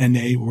minimal. And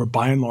they were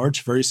by and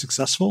large very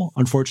successful.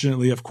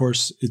 Unfortunately, of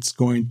course, it's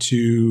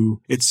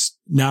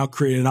now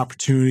created an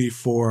opportunity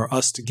for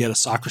us to get a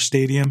soccer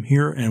stadium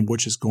here, and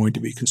which is going to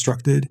be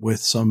constructed with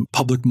some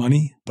public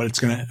money, but it's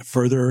going to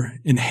further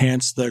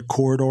enhance the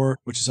corridor,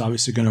 which is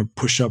obviously going to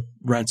push up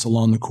rents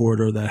along the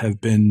corridor that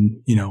have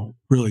been,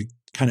 really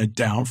kind of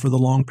down for the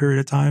long period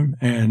of time.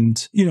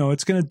 And,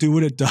 it's going to do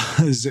what it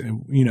does.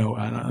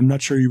 I'm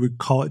not sure you would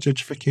call it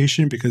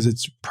gentrification because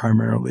it's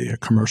primarily a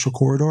commercial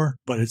corridor,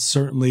 but it's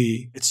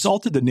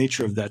altered the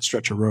nature of that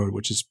stretch of road,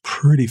 which is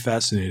pretty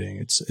fascinating.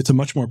 It's a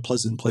much more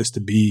pleasant place to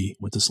be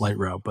with this light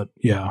rail. But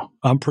yeah,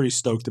 I'm pretty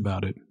stoked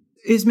about it.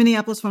 Is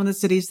Minneapolis one of the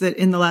cities that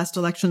in the last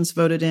elections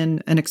voted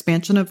in an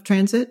expansion of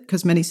transit?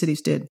 Because many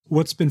cities did.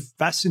 What's been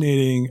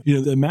fascinating,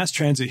 the mass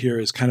transit here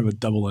is kind of a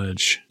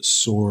double-edged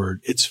sword.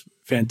 It's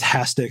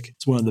fantastic.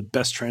 It's one of the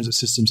best transit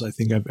systems I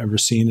think I've ever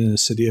seen in a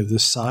city of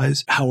this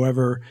size.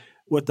 However,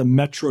 what the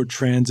Metro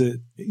Transit,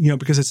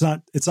 because it's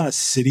not a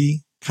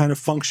city kind of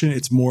function,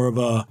 it's more of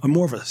a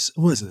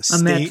what is it? A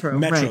state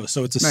metro. Right.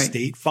 So it's a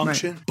state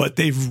function, right. But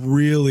they've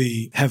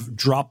really have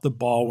dropped the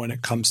ball when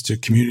it comes to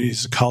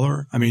communities of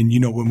color. I mean,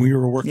 when we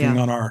were working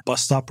on our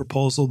bus stop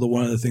proposal,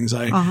 one of the things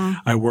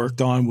I worked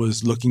on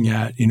was looking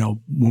at,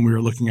 when we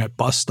were looking at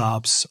bus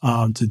stops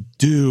to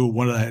do,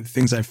 one of the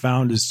things I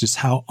found is just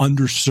how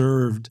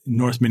underserved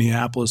North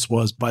Minneapolis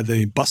was by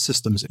the bus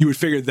systems. You would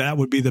figure that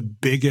would be the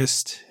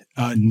biggest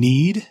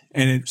need,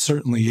 and it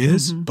certainly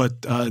is.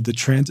 But the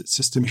transit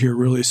system here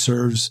really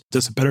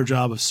does a better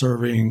job of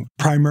serving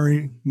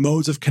primary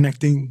modes of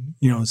connecting.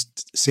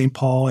 St.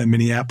 Paul and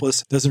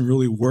Minneapolis doesn't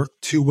really work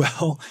too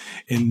well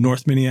in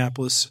North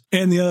Minneapolis.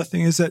 And the other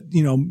thing is that,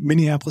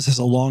 Minneapolis has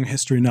a long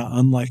history, not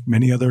unlike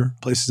many other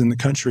places in the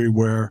country,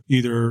 where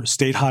either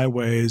state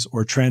highways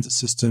or transit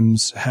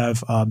systems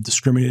have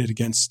discriminated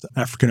against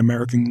African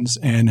Americans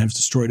and have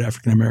destroyed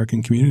African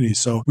American communities.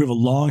 So we have a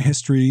long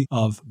history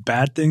of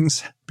bad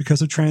things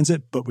because of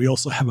transit, but we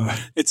also have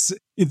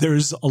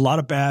there's a lot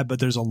of bad, but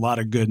there's a lot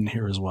of good in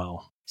here as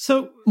well.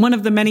 So one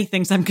of the many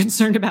things I'm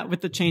concerned about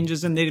with the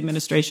changes in the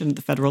administration at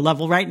the federal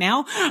level right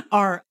now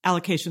are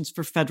allocations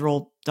for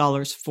federal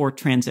dollars for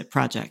transit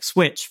projects,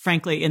 which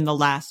frankly, in the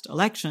last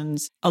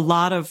elections, a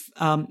lot of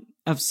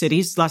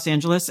cities, Los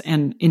Angeles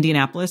and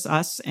Indianapolis,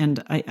 us,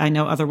 and I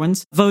know other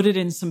ones, voted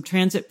in some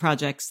transit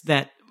projects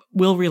that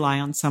will rely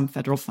on some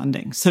federal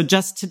funding. So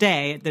just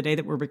today, the day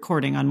that we're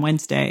recording on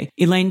Wednesday,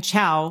 Elaine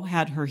Chao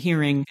had her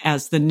hearing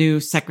as the new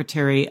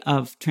Secretary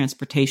of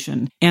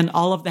Transportation. And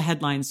all of the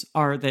headlines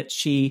are that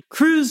she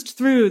cruised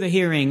through the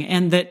hearing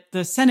and that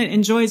the Senate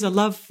enjoys a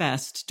love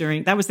fest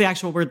that was the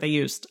actual word they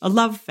used, a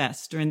love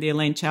fest during the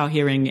Elaine Chao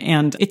hearing.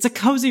 And it's a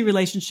cozy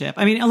relationship.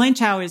 I mean, Elaine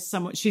Chao is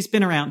she's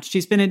been around.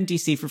 She's been in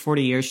DC for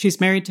 40 years. She's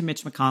married to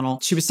Mitch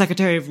McConnell. She was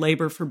Secretary of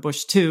Labor for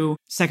Bush 2,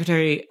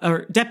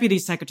 Deputy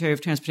Secretary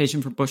of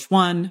Transportation for Bush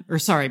 1,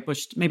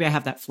 Bush, maybe I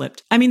have that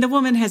flipped. I mean, the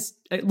woman has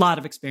a lot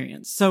of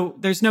experience, so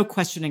there's no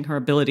questioning her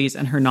abilities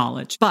and her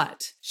knowledge.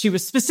 But she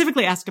was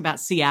specifically asked about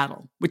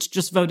Seattle, which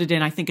just voted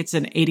in, I think it's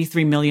an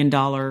 $83 million,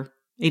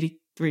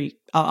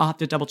 I'll have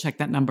to double check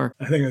that number.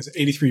 I think it's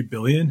 83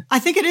 billion. I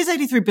think it is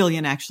 83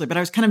 billion actually, but I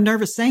was kind of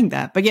nervous saying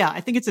that. But yeah,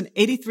 I think it's an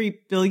 $83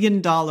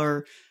 billion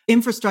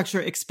infrastructure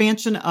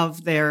expansion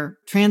of their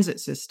transit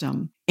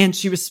system. And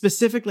she was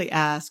specifically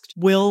asked,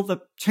 will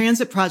the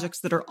transit projects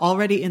that are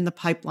already in the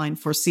pipeline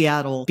for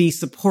Seattle be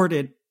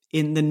supported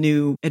in the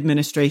new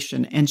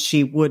administration? And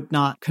she would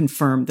not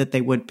confirm that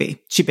they would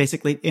be. She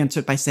basically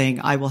answered by saying,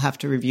 I will have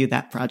to review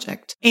that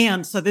project.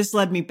 And so this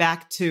led me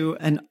back to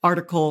an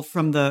article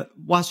from the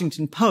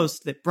Washington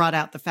Post that brought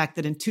out the fact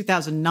that in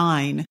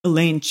 2009,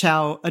 Elaine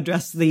Chao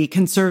addressed the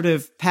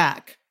conservative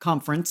PAC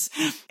conference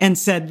and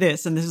said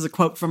this, and this is a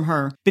quote from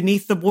her: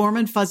 beneath the warm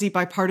and fuzzy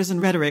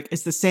bipartisan rhetoric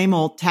is the same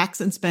old tax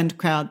and spend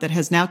crowd that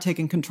has now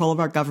taken control of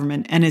our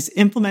government and is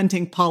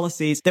implementing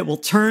policies that will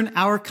turn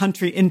our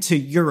country into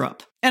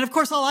Europe. And of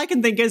course, all I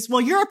can think is, well,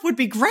 Europe would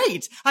be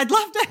great. I'd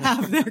love to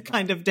have their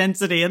kind of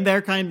density and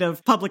their kind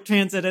of public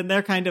transit and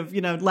their kind of,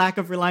 lack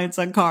of reliance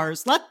on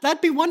cars.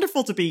 That'd be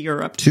wonderful to be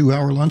Europe.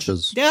 2-hour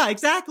lunches. Yeah,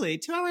 exactly.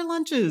 2-hour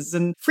lunches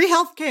and free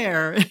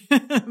healthcare.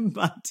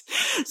 But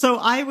so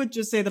I would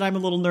just say that I'm a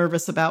little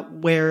nervous about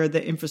where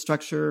the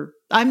infrastructure.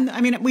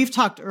 We've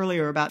talked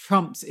earlier about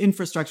Trump's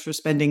infrastructure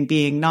spending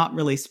being not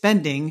really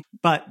spending,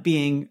 but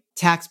being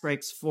tax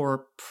breaks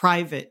for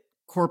private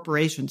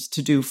corporations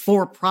to do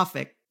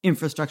for-profit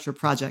infrastructure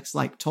projects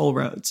like toll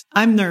roads.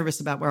 I'm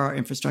nervous about where our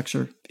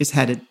infrastructure is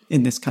headed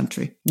in this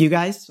country. You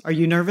guys, are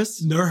you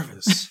nervous?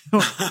 Nervous.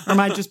 Or am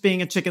I just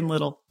being a chicken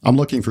little? I'm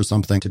looking for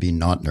something to be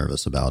not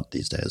nervous about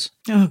these days.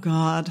 Oh,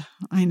 God.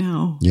 I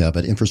know. Yeah,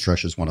 but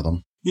infrastructure is one of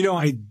them.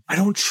 I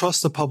don't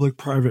trust the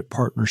public-private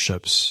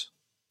partnerships.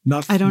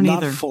 I don't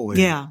either. Fully.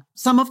 Yeah.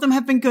 Some of them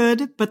have been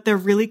good, but they're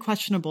really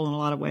questionable in a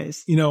lot of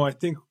ways. I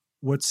think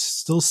what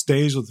still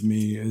stays with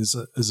me is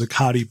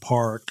Zuccotti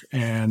Park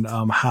and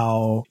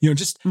how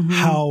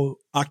how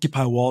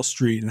Occupy Wall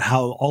Street and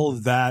how all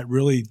of that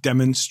really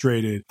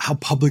demonstrated how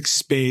public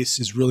space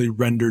is really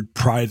rendered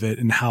private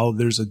and how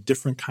there's a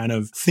different kind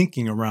of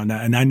thinking around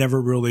that. And I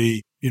never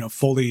really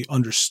fully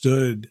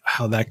understood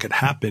how that could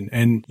happen.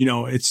 And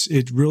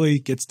it really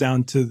gets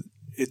down to,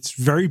 it's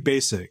very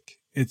basic.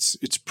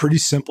 It's pretty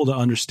simple to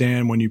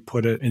understand when you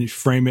put it and you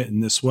frame it in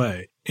this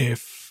way.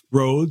 If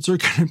roads are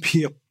going to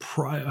be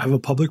have a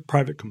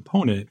public-private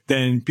component,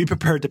 then be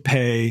prepared to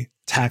pay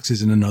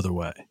taxes in another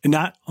way. And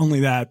not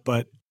only that,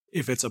 but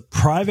if it's a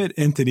private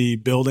entity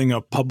building a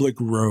public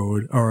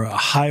road or a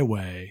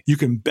highway, you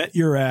can bet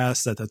your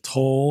ass that the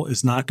toll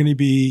is not going to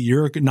be,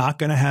 you're not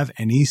going to have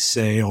any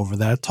say over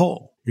that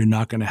toll. You're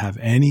not going to have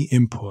any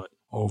input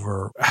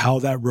over how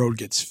that road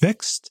gets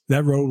fixed.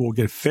 That road will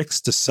get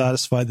fixed to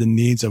satisfy the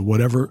needs of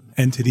whatever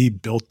entity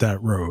built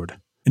that road.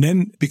 And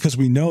then because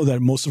we know that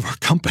most of our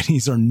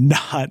companies are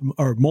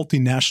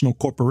multinational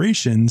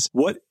corporations,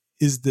 what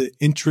is the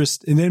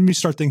interest? And then we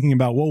start thinking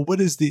about, well,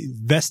 what is the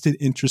vested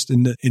interest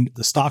in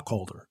the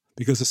stockholder?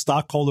 Because the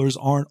stockholders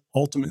aren't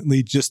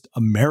ultimately just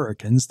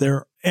Americans.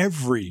 They're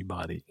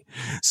everybody.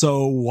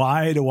 So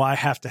why do I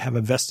have to have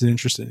a vested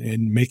interest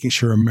in making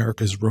sure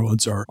America's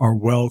roads are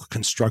well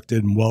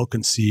constructed and well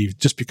conceived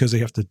just because they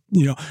have to,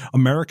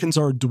 Americans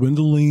are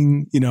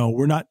dwindling,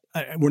 we're not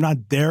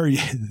there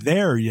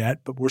yet,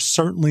 but we're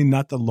certainly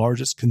not the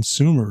largest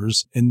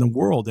consumers in the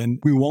world, and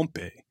we won't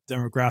be.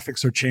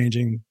 Demographics are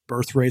changing,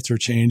 birth rates are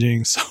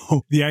changing.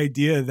 So the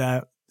idea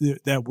that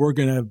we're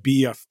going to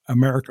be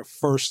America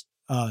first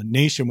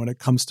nation when it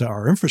comes to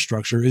our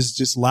infrastructure is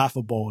just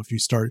laughable if you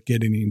start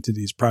getting into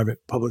these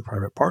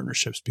public-private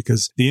partnerships,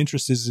 because the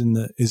interest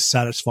is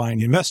satisfying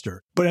the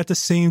investor. But at the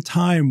same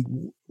time,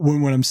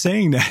 when I'm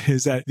saying that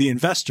is that the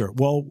investor,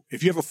 well,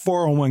 if you have a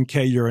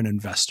 401k, you're an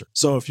investor.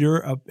 So if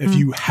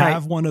you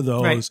have one of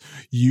those,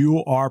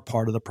 you are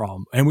part of the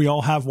problem, and we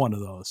all have one of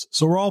those.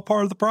 So we're all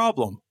part of the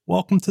problem.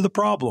 Welcome to the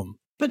problem.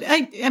 But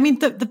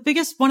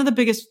one of the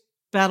biggest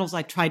battles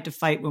I tried to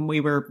fight when we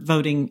were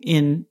voting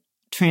in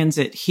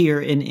transit here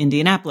in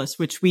Indianapolis,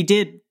 which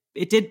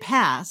it did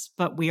pass,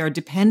 but we are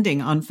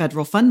depending on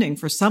federal funding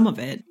for some of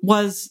it,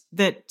 was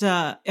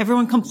that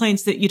everyone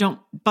complains that you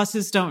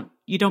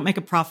don't make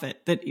a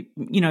profit, that,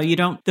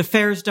 the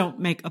fares don't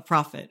make a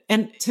profit.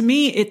 And to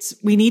me,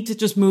 we need to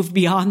just move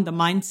beyond the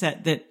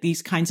mindset that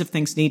these kinds of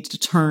things need to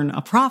turn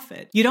a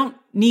profit. You don't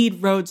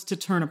need roads to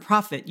turn a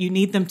profit. You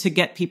need them to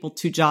get people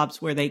to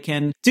jobs where they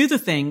can do the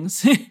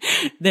things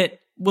that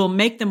will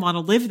make them want to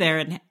live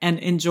there and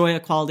enjoy a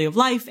quality of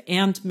life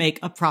and make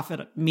a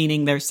profit,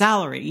 meaning their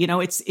salary. You know,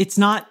 it's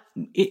not,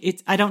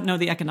 I don't know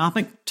the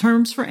economic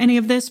terms for any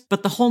of this,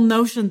 but the whole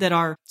notion that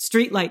our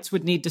streetlights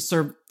would need to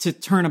serve to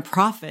turn a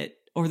profit,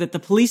 or that the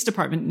police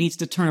department needs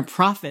to turn a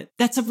profit,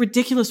 that's a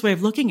ridiculous way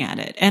of looking at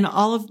it. And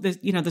all of the,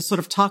 you know, the sort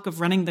of talk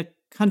of running the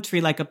country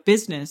like a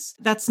business,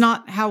 that's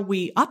not how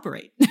we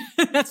operate.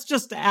 That's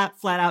just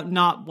flat out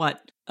not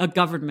what a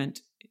government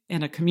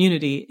and a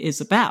community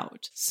is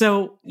about.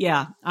 So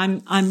yeah,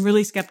 I'm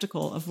really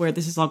skeptical of where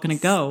this is all going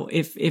to go.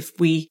 If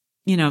we,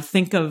 you know,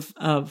 think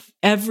of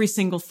every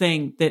single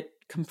thing that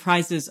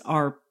comprises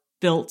our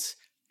built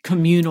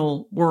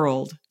communal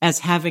world as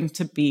having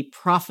to be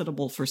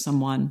profitable for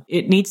someone,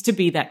 it needs to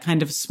be that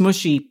kind of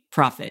smushy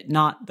profit,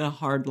 not the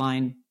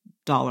hardline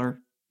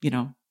dollar, you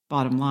know,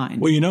 bottom line.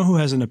 Well, you know who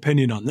has an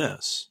opinion on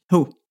this?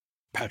 Who?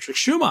 Patrick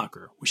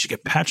Schumacher. We should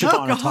get Patrick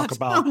on and talk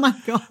about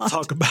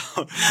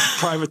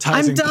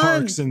privatizing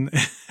parks. And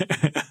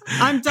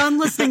I'm done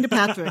listening to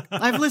Patrick.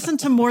 I've listened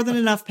to more than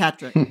enough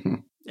Patrick.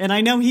 And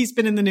I know he's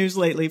been in the news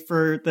lately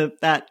for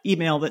that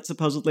email that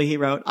supposedly he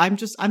wrote. I'm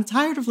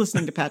tired of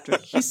listening to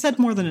Patrick. He said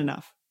more than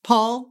enough.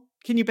 Paul,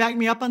 can you back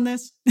me up on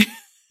this?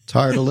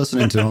 Tired of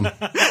listening to him.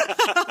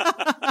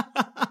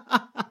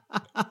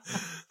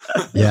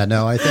 Yeah,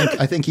 no, I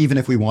think even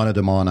if we wanted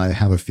him on, I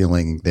have a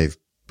feling they've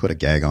put a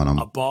gag on him.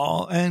 A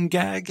ball and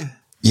gag?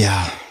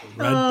 Yeah.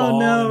 Red ball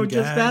no, and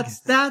just gag.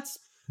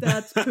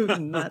 that's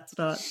Putin.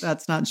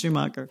 That's not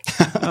Schumacher.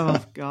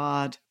 Oh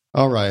God.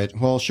 All right.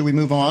 Well, should we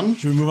move on?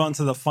 Should we move on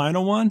to the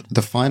final one?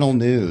 The final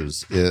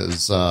news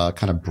is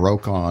kind of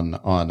broke on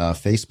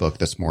Facebook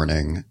this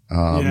morning,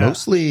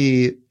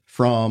 mostly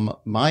from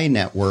my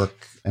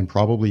network and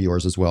probably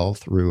yours as well,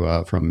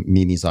 through from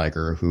Mimi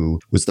Zeiger, who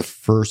was the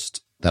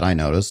first that I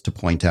noticed to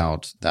point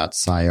out that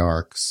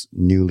SCI-Arc's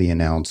newly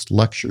announced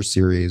lecture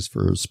series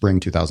for spring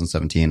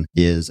 2017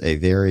 is a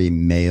very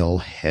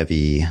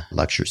male-heavy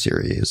lecture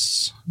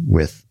series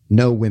with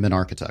no women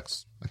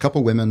architects. A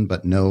couple women,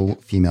 but no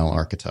female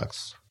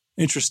architects.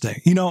 Interesting.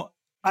 You know,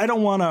 I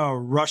don't want to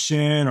rush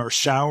in or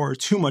shower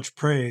too much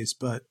praise,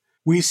 but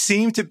we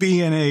seem to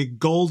be in a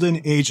golden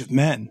age of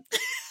men.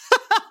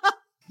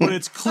 But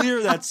it's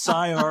clear that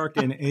SCI-Arc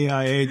and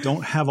AIA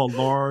don't have a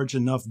large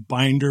enough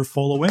binder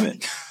full of women.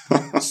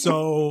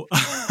 So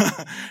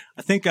I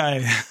think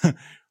I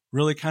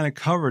really kind of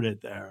covered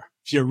it there.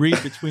 If you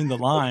read between the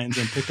lines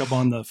and pick up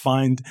on the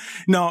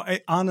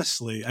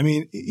honestly, I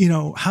mean, you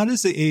know, how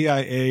does the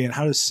AIA and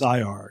how does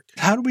SCI-Arc,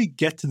 how do we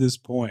get to this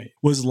point?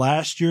 Was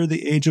last year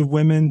the age of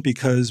women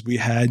because we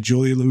had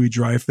Julia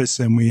Louis-Dreyfus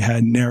and we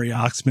had Neri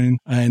Oxman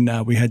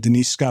and we had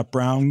Denise Scott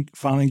Brown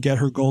finally get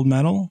her gold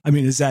medal? I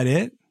mean, is that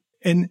it?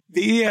 And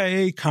the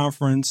AIA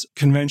conference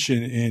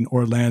convention in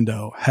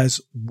Orlando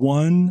has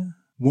one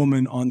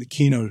woman on the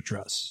keynote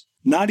address.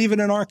 Not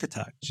even an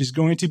architect. She's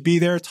going to be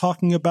there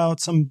talking about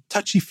some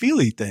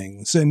touchy-feely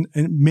things. And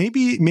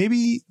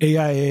maybe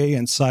AIA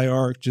and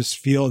SCI-Arc just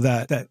feel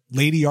that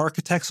lady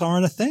architects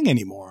aren't a thing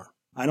anymore.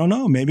 I don't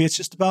know. Maybe it's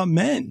just about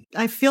men.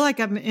 I feel like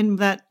I'm in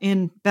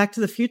Back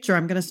to the Future.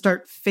 I'm going to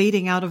start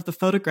fading out of the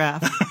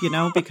photograph, you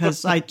know,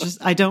 because I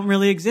don't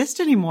really exist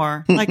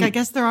anymore. Like, I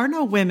guess there are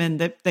no women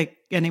that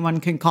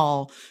anyone can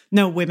call,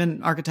 no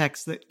women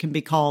architects that can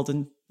be called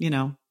and, you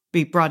know,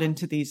 be brought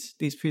into these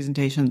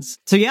presentations.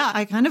 So yeah,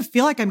 I kind of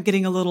feel like I'm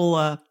getting a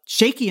little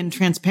shaky and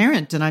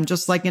transparent, and I'm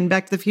just like in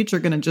Back to the Future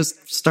going to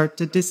just start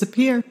to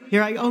disappear.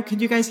 Can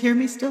you guys hear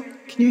me still?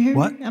 Can you hear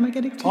what? me? Am I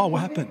getting Oh,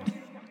 what happened?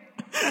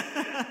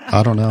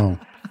 I don't know.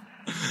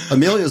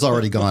 Amelia's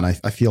already gone.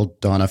 I feel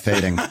Donna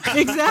fading.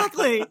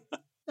 Exactly.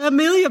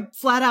 Amelia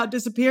flat out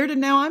disappeared,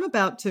 and now I'm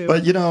about to.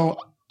 But, you know,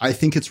 I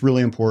think it's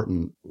really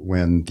important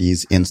when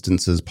these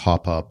instances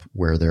pop up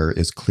where there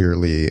is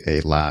clearly a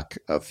lack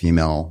of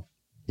female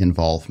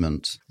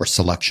involvement or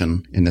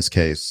selection in this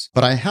case.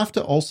 But I have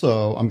to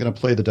also, I'm going to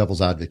play the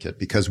devil's advocate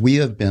because we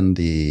have been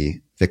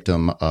the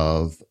victim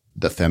of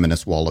the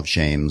feminist wall of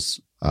shames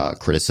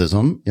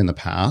criticism in the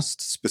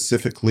past,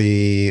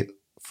 specifically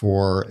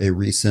for a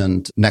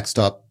recent Next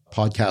Up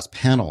podcast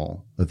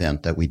panel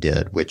event that we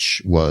did,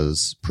 which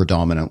was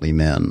predominantly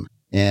men.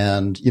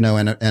 And, you know,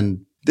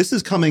 and this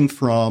is coming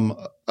from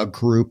a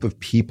group of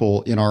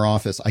people in our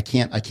office. I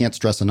can't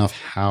stress enough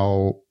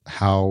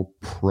how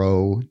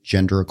pro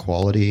gender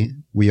equality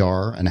we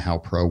are and how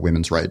pro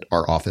women's right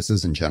our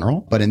offices in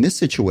general. But in this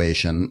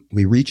situation,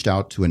 we reached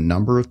out to a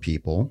number of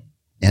people,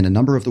 and a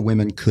number of the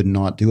women could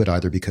not do it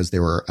either because they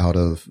were out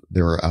of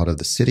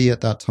the city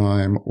at that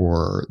time,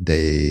 or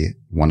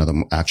one of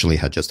them actually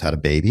had just had a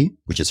baby,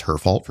 which is her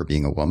fault for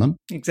being a woman.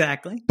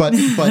 Exactly. But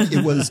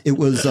it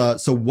was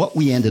so what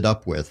we ended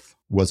up with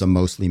was a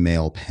mostly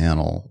male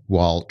panel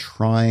while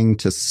trying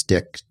to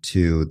stick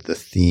to the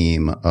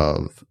theme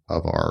of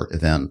our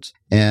event.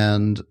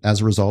 And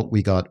as a result,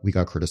 we got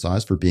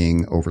criticized for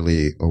being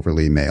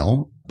overly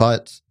male,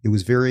 but it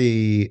was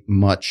very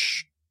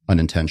much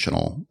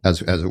unintentional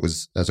as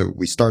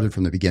we started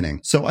from the beginning.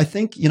 So I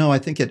think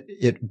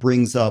it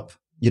brings up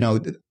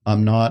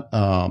I'm not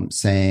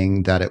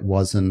saying that it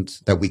wasn't,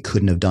 that we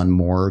couldn't have done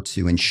more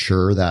to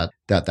ensure that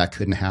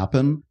couldn't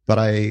happen, but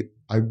I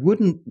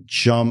wouldn't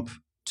jump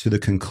to the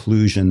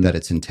conclusion that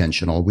it's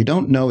intentional. We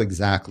don't know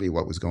exactly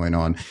what was going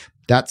on.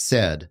 That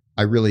said,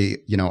 I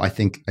really, I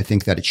think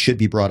that it should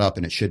be brought up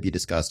and it should be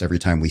discussed every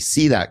time we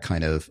see that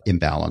kind of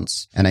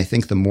imbalance. And I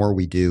think the more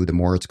we do, the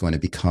more it's going to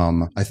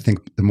become, I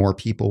think the more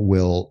people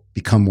will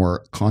become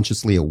more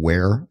consciously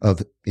aware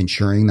of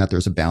ensuring that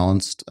there's a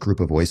balanced group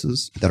of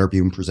voices that are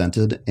being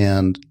presented.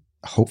 And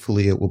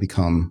hopefully it will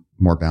become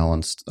more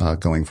balanced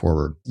going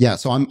forward. Yeah.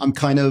 So I'm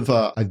kind of,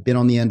 I've been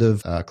on the end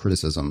of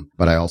criticism,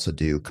 but I also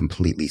do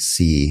completely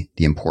see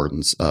the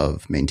importance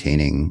of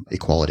maintaining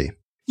equality.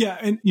 Yeah.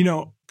 And,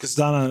 because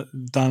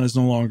Donna's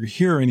no longer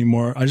here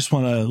anymore, I just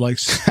want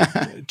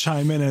to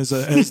chime in as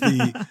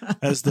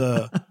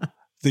the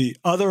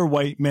other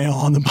white male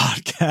on the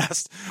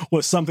podcast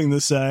with something to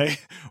say,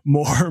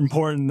 more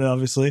important,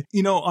 obviously.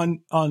 On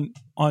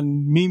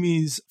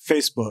Mimi's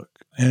Facebook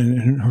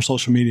and her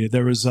social media,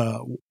 there was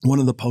one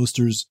of the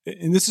posters,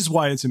 and this is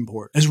why it's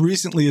important. As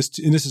recently as,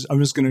 I'm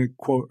just going to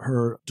quote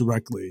her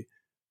directly.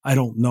 I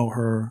don't know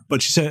her,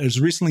 but she said as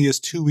recently as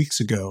 2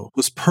 weeks ago,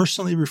 was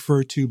personally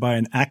referred to by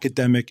an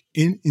academic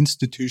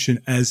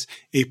institution as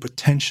a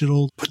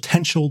potential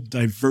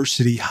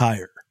diversity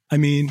hire. I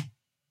mean,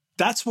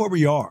 that's where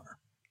we are.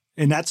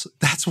 And that's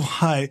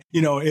why,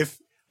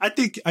 I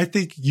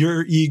think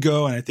your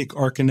ego and I think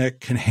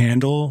Archinect can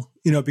handle,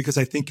 because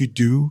I think you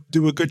do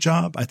a good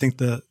job. I think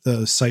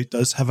the site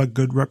does have a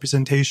good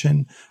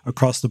representation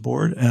across the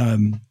board.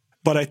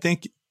 But I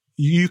think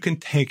you can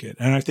take it.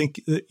 And I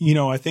think,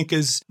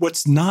 is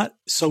what's not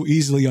so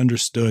easily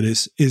understood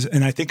is,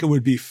 and I think it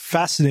would be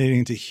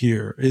fascinating to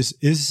hear is,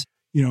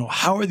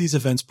 how are these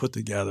events put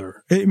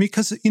together?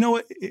 Because,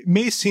 it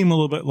may seem a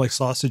little bit like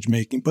sausage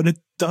making, but it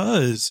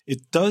does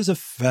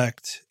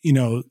affect,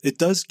 it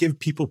does give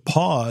people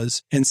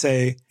pause and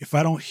say, if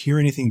I don't hear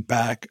anything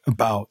back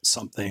about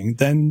something,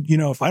 then,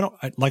 if I don't,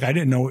 I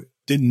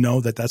didn't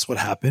know that that's what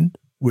happened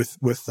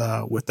with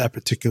that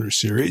particular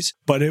series,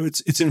 but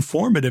it's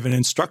informative and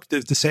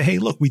instructive to say, hey,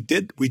 look, we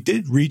did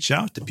reach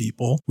out to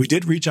people. We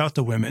did reach out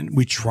to women.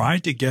 We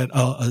tried to get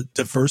a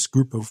diverse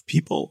group of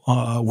people,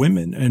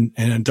 women and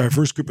a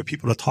diverse group of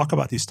people to talk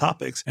about these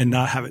topics and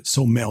not have it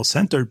so male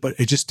centered, but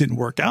it just didn't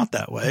work out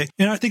that way.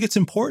 And I think it's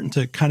important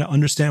to kind of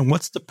understand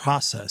what's the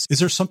process. Is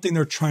there something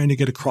they're trying to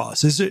get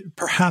across? Is it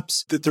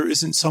perhaps that there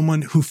isn't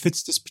someone who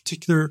fits this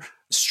particular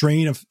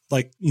strain of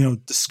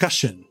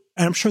discussion?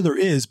 And I'm sure there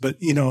is, but,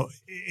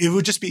 it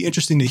would just be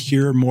interesting to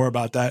hear more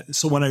about that.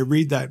 So when I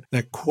read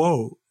that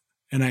quote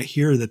and I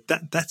hear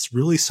that's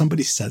really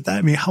somebody said that,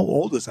 I mean, how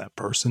old is that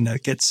person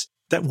that gets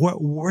that?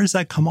 Where does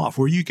that come off?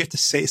 Where you get to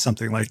say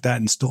something like that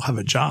and still have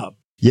a job?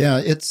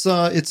 Yeah,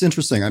 it's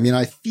interesting. I mean,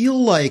 I feel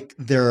like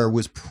there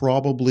was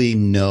probably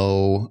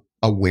no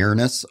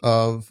awareness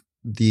of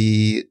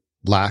the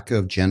lack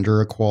of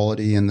gender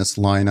equality in this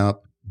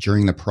lineup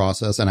during the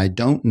process. And I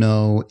don't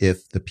know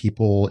if the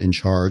people in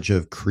charge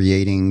of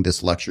creating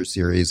this lecture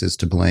series is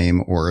to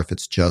blame or if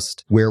it's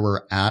just where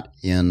we're at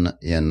in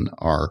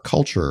our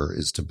culture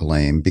is to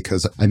blame.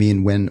 Because I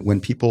mean,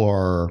 when people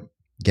are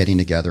getting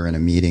together in a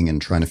meeting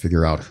and trying to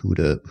figure out who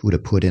to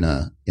put in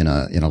a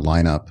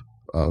lineup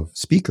of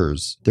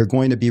speakers, they're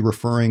going to be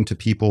referring to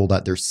people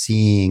that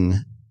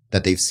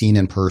they've seen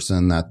in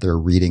person, that they're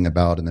reading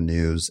about in the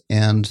news.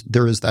 And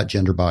there is that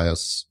gender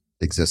bias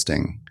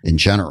existing in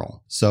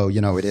general. So,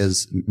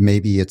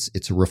 maybe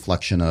it's a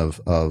reflection of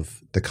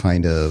the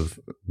kind of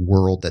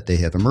world that they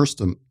have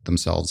immersed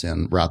themselves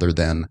in rather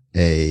than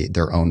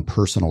their own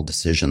personal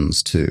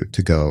decisions to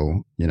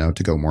go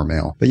more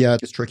male. But yeah,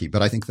 it's tricky.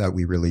 But I think that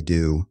we really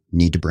do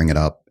need to bring it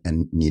up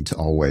and need to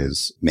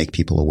always make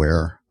people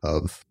aware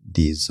of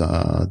these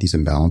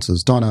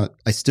imbalances. Donna,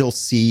 I still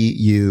see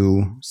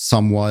you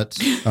somewhat,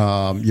 you're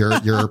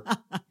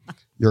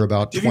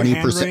about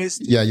 20%.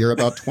 Yeah, you're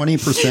about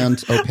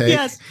 20% opaque.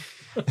 Yes.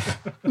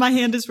 My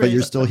hand is raised. But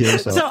you're still here.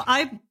 So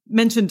I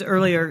mentioned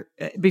earlier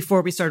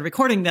before we started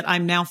recording that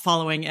I'm now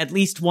following at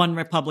least one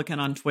Republican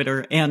on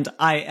Twitter. And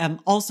I am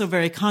also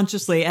very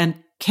consciously, and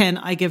Ken,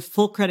 I give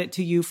full credit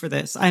to you for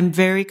this. I'm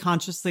very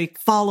consciously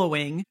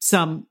following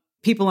some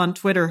people on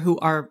Twitter who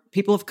are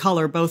people of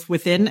color, both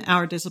within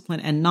our discipline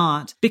and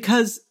not,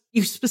 because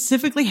you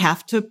specifically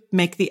have to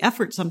make the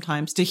effort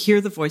sometimes to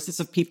hear the voices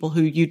of people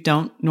who you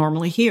don't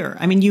normally hear.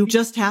 I mean, you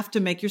just have to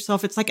make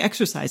yourself, it's like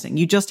exercising.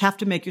 You just have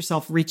to make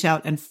yourself reach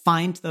out and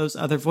find those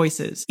other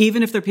voices,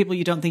 even if they're people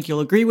you don't think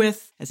you'll agree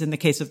with, as in the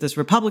case of this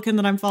Republican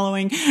that I'm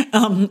following,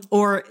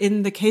 or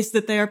in the case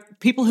that they are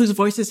people whose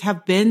voices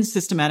have been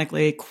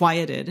systematically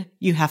quieted.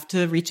 You have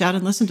to reach out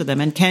and listen to them.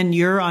 And Ken,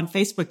 you're on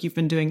Facebook. You've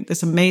been doing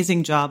this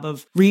amazing job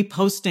of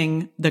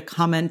reposting the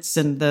comments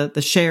and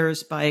the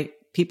shares by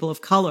people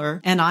of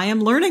color. And I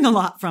am learning a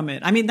lot from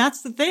it. I mean,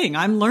 that's the thing.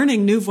 I'm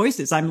learning new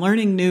voices. I'm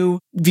learning new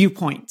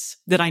viewpoints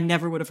that I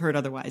never would have heard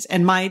otherwise.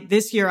 And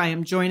this year I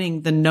am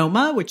joining the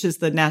NOMA, which is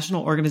the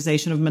National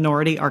Organization of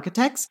Minority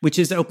Architects, which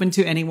is open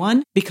to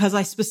anyone, because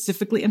I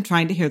specifically am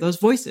trying to hear those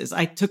voices.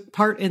 I took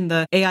part in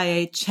the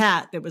AIA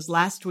chat that was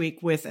last week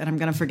with, and I'm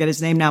going to forget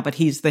his name now, but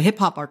he's the hip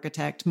hop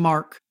architect,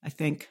 Mark, I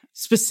think,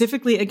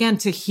 specifically, again,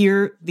 to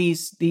hear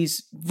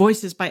these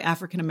voices by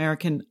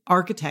African-American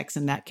architects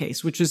in that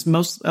case, which was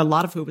a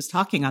lot of who was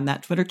talking on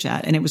that Twitter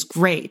chat. And it was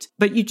great,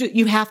 but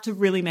you have to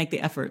really make the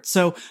effort.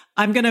 So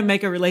I'm going to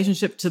make a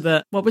relationship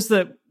to what was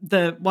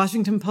the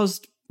Washington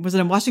Post. Was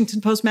it a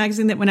Washington Post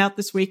magazine that went out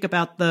this week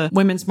about the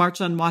Women's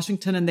March on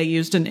Washington, and they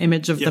used an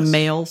image of the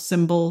male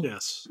symbol?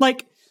 Yes.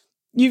 Like,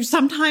 you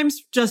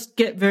sometimes just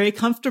get very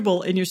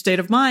comfortable in your state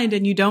of mind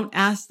and you don't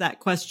ask that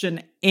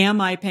question, am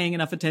I paying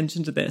enough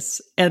attention to this?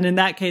 And in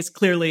that case,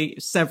 clearly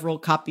several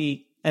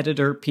copy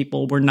editor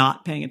people were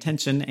not paying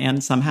attention,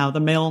 and somehow the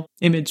male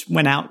image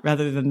went out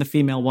rather than the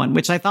female one,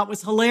 which I thought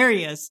was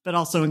hilarious, but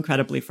also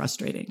incredibly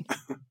frustrating.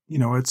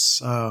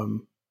 It's,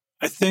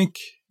 I think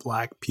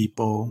Black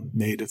people,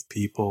 Native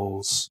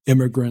peoples,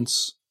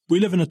 immigrants, we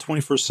live in the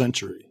 21st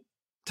century.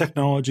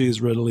 Technology is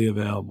readily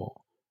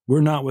available.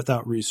 We're not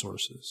without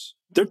resources.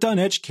 They're done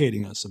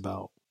educating us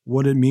about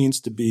what it means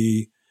to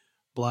be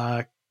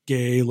Black,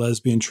 gay,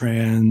 lesbian,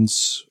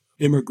 trans,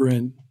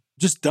 immigrant,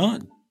 just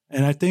done.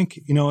 And I think,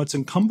 it's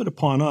incumbent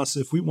upon us,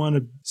 if we want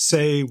to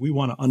say we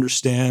want to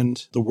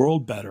understand the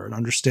world better and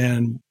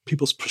understand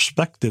people's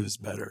perspectives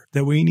better,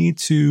 that we need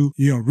to,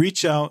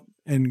 reach out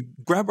and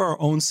grab our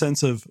own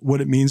sense of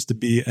what it means to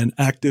be an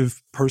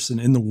active person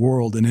in the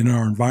world and in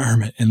our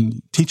environment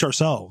and teach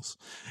ourselves.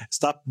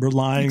 Stop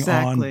relying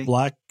on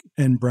Black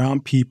and brown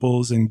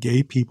peoples and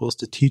gay peoples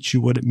to teach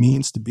you what it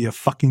means to be a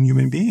fucking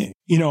human being.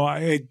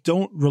 I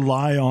don't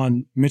rely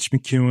on Mitch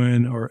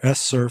McEwen or S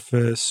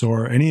Surface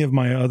or any of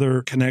my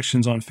other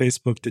connections on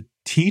Facebook to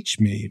teach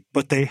me,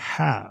 but they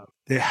have.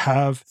 They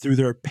have through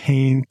their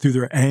pain, through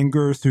their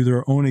anger, through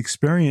their own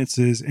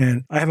experiences.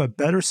 And I have a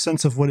better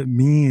sense of what it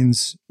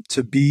means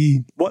to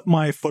be what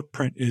my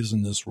footprint is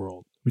in this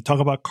world. We talk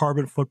about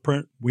carbon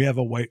footprint. We have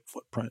a white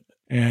footprint.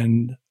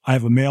 And I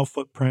have a male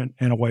footprint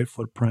and a white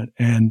footprint.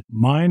 And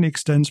mine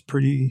extends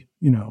pretty,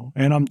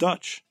 and I'm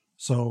Dutch.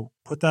 So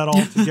put that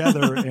all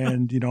together.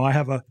 And, I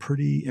have a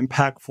pretty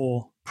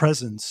impactful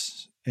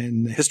presence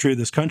in the history of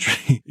this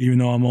country, even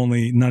though I'm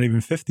only not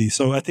even 50.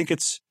 So I think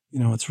it's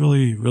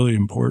really, really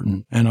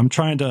important. And I'm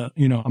trying to,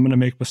 I'm going to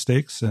make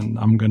mistakes and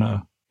I'm going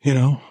to,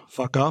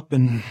 fuck up.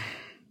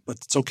 But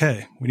it's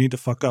okay. We need to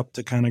fuck up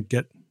to kind of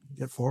get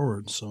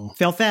forward. So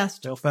fail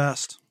fast.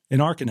 In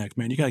Archinect,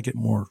 man, you got to get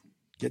more,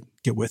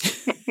 get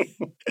with it.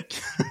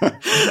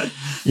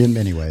 In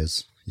many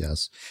ways.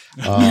 Yes.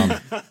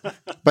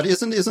 But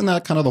isn't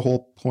that kind of the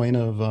whole point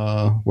of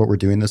what we're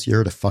doing this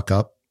year, to fuck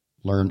up,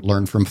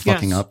 learn from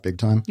fucking up big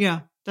time?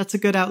 Yeah. That's a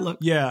good outlook.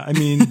 Yeah. I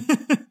mean,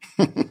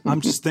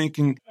 I'm just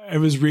thinking, I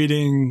was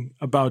reading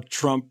about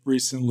Trump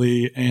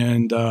recently,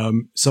 and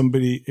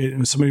somebody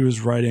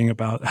was writing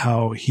about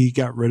how he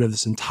got rid of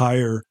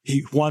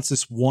he wants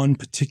this one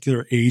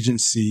particular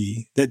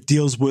agency that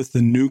deals with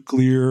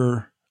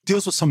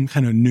some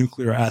kind of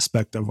nuclear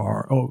aspect of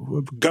our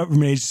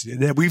government agency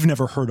that we've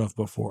never heard of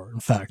before. In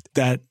fact,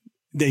 that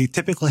they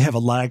typically have a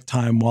lag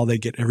time while they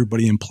get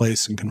everybody in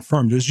place and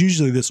confirmed. There's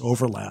usually this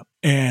overlap.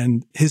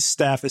 And his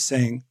staff is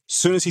saying, as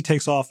soon as he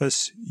takes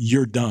office,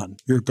 you're done.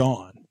 You're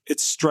gone.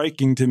 It's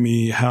striking to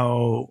me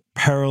how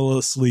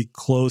perilously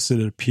close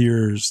it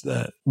appears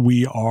that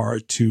we are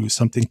to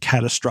something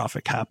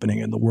catastrophic happening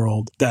in the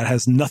world that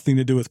has nothing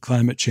to do with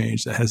climate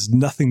change, that has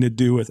nothing to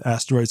do with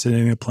asteroids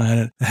hitting the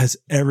planet, that has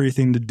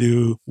everything to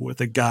do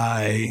with a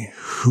guy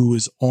who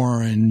is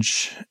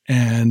orange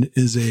and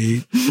is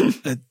a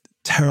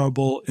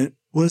terrible,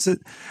 what is it?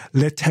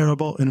 Le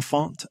terrible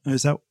enfant?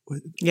 Is that?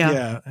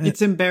 Yeah.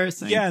 It's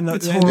embarrassing. Yeah. And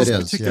it's horrible.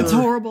 It's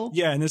horrible.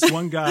 Yeah. And this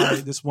one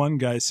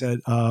guy said,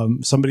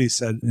 somebody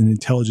said, an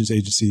intelligence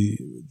agency,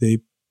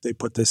 they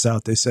put this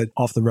out. They said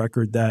off the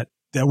record that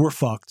we're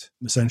fucked,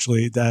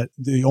 essentially, that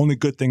the only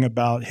good thing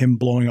about him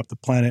blowing up the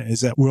planet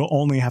is that we'll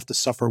only have to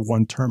suffer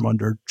one term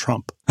under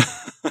Trump.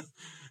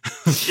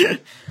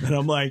 And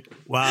I'm like,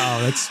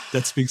 wow,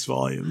 that speaks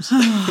volumes.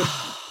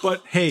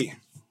 But hey,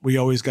 we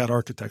always got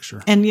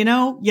architecture. And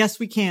yes,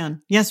 we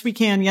can. Yes, we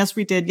can. Yes,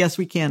 we did. Yes,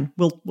 we can.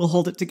 We'll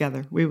hold it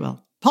together. We will.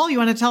 Paul, you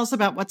want to tell us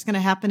about what's going to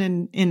happen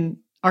in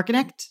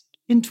Archinect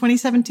in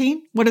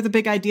 2017? What are the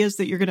big ideas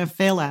that you're going to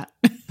fail at?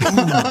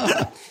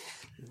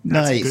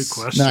 Nice. A good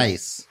question.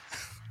 Nice.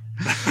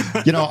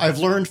 I've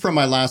learned from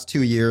my last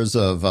 2 years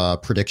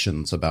of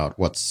predictions about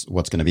what's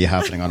going to be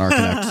happening on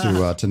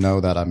Archinect to know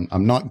that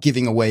I'm not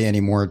giving away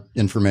any more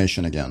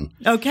information again.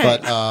 Okay.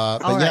 But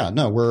yeah,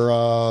 no,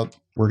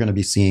 we're going to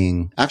be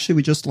seeing. Actually,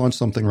 we just launched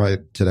something right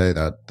today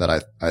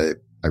that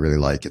I really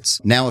like. It's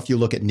now, if you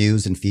look at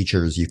news and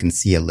features, you can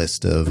see a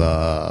list of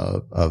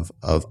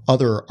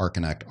other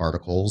Archinect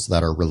articles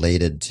that are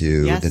related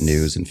to the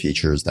news and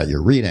features that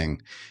you're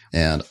reading.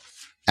 And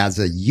as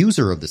a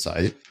user of the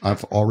site,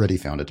 I've already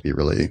found it to be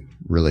really,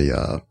 really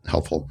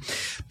helpful.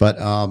 But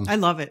I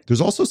love it.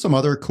 There's also some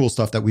other cool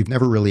stuff that we've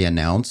never really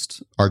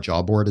announced. Our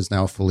job board is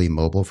now fully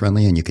mobile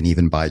friendly, and you can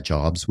even buy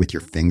jobs with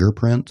your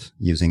fingerprint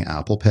using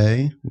Apple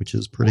Pay, which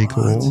is pretty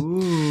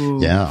cool.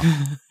 Ooh. Yeah.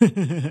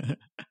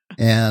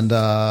 And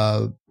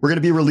we're going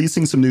to be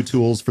releasing some new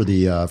tools for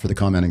the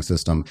commenting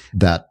system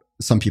that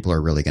some people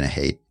are really going to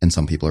hate and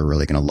some people are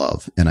really going to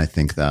love. And I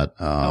think that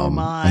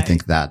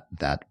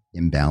that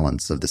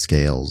imbalance of the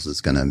scales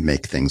is going to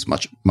make things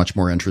much, much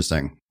more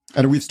interesting.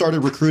 And we've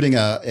started recruiting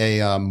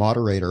a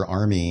moderator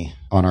army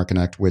on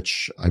ArtConnect,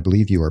 which I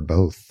believe you are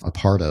both a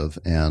part of.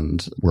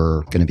 And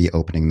we're going to be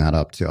opening that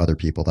up to other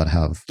people that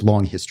have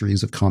long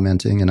histories of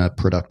commenting in a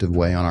productive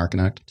way on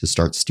ArtConnect to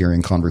start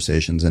steering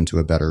conversations into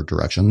a better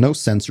direction. No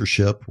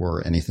censorship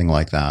or anything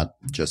like that.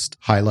 Just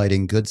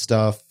highlighting good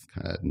stuff.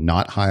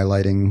 Not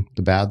highlighting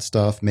the bad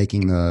stuff,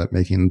 making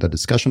the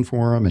discussion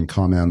forum and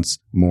comments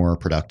more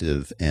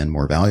productive and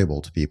more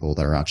valuable to people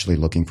that are actually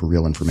looking for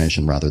real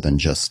information rather than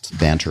just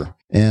banter.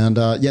 And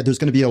there's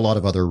going to be a lot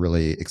of other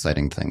really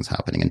exciting things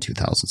happening in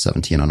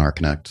 2017 on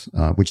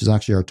ArtConnect, which is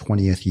actually our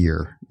 20th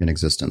year in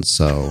existence.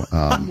 So,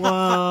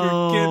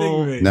 whoa, you're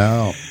kidding me?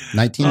 No,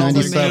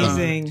 1997.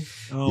 Amazing.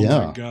 Oh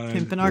Yeah. my God.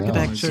 Pimpin'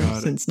 Architecture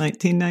since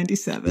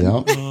 1997.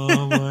 Yep.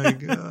 Oh my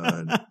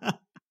God.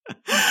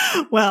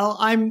 Well,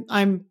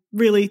 I'm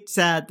really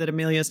sad that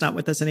Amelia's not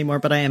with us anymore,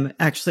 but I am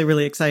actually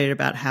really excited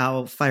about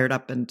how fired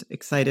up and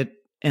excited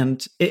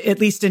and at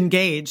least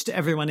engaged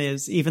everyone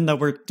is, even though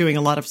we're doing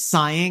a lot of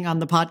sighing on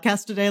the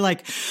podcast today.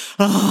 Like,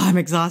 oh, I'm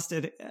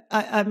exhausted.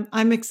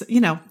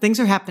 Things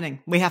are happening.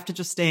 We have to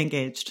just stay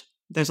engaged.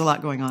 There's a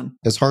lot going on.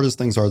 As hard as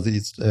things are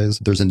these days,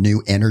 there's a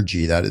new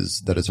energy that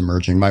is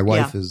emerging. My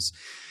wife is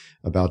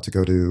about to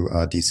go to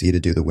DC to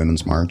do the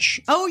Women's March.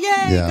 Oh,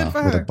 yay! Yeah, Good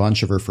for her. with a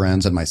bunch of her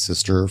friends, and my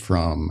sister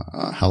from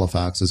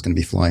Halifax is going to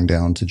be flying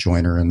down to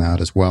join her in that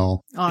as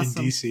well.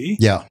 Awesome. In DC?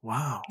 Yeah.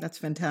 Wow. That's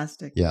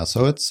fantastic. Yeah.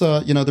 So it's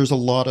there's a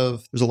lot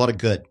of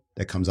good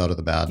that comes out of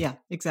the bad. Yeah,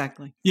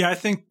 exactly. Yeah, I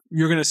think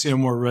you're going to see a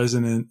more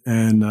resonant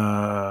and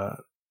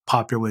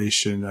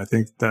population. I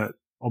think that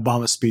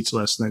Obama's speech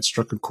last night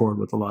struck a chord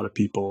with a lot of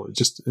people,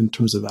 just in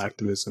terms of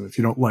activism, if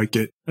you don't like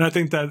it. And I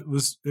think that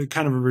was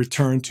kind of a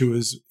return to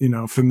his,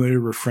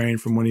 familiar refrain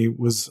from when he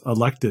was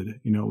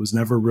elected. It was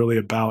never really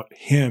about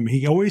him.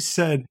 He always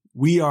said,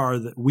 we are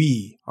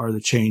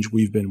the change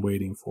we've been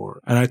waiting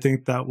for. And I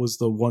think that was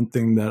the one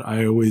thing that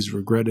I always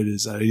regretted,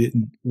 is that I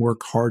didn't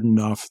work hard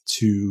enough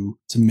to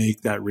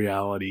make that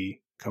reality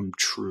come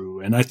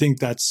true. And I think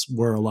that's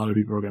where a lot of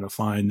people are going to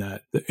find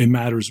that it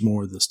matters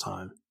more this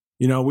time.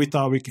 We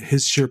thought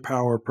his sheer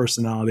power,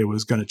 personality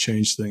was going to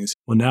change things.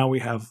 Well, now we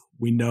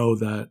know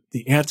that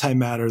the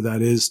antimatter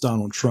that is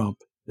Donald Trump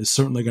is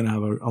certainly going to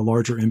have a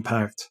larger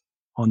impact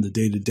on the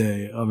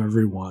day-to-day of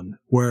everyone,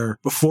 where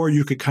before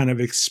you could kind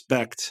of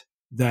expect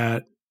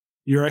that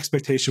your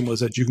expectation was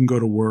that you can go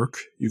to work,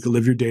 you can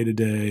live your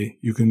day-to-day,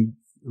 you can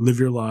live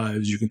your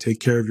lives, you can take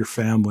care of your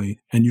family,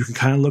 and you can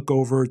kind of look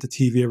over at the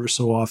TV ever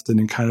so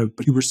often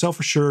but you were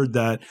self-assured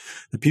that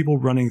the people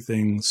running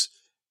things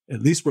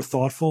at least were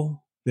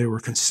thoughtful. They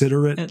were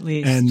considerate, at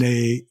least, and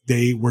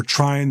they were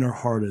trying their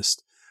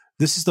hardest.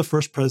 This is the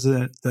first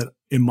president that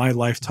in my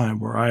lifetime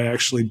where I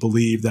actually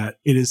believe that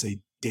it is a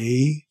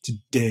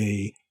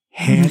day-to-day,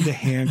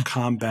 hand-to-hand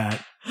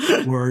combat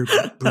where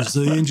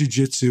Brazilian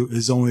Jiu-Jitsu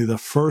is only the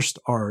first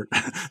art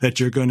that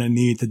you're going to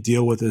need to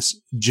deal with this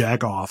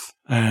jagoff.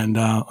 And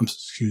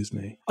excuse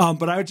me.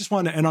 But I just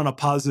want to end on a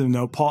positive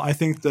note, Paul. I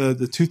think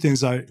the two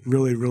things I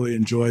really, really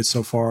enjoyed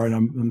so far, and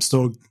I'm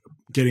still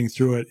getting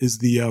through it, is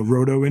the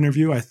Roto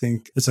interview. I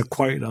think it's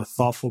quite a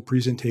thoughtful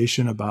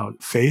presentation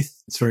about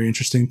faith. It's very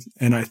interesting,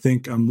 and I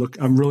think I'm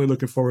really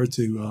looking forward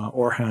to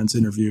Orhan's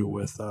interview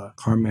with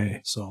Carme.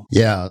 So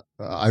yeah,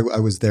 I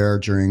was there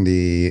during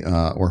the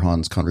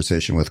Orhan's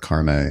conversation with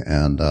Carme,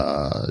 and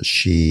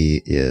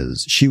she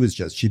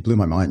blew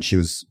my mind. She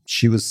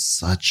was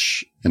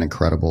such an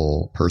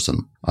incredible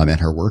person. I mean,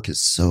 her work is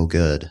so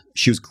good.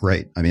 She was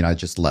great. I mean, I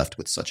just left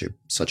with such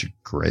a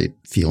great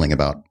feeling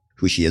about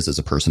who she is as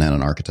a person and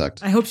an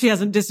architect. I hope she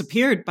hasn't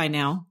disappeared by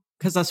now,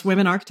 because us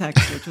women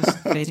architects are just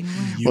fading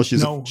away.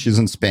 Well, she's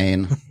in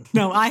Spain.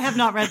 No, I have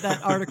not read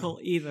that article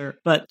either,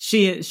 but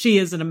she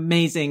is an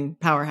amazing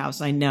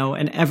powerhouse, I know,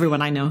 and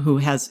everyone I know who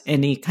has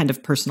any kind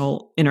of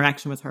personal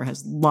interaction with her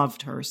has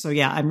loved her. So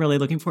yeah, I'm really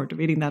looking forward to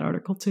reading that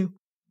article too.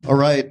 All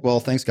right.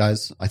 Well, thanks,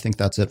 guys. I think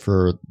that's it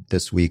for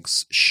this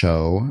week's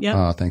show.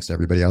 Yep. Thanks to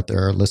everybody out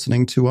there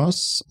listening to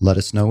us. Let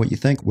us know what you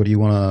think. What do you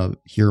want to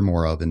hear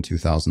more of in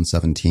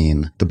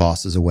 2017? The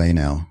boss is away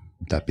now,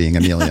 that being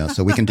Amelia,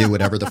 so we can do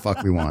whatever the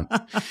fuck we want.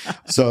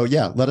 So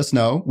yeah, let us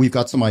know. We've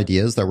got some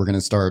ideas that we're going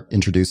to start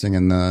introducing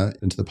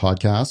into the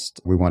podcast.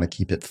 We want to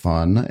keep it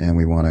fun, and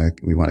we want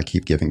to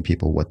keep giving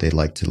people what they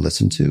like to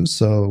listen to.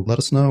 So let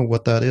us know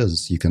what that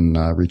is. You can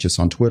reach us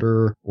on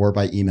Twitter or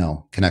by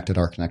email,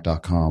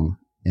 connect@artconnect.com.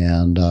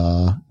 And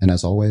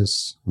as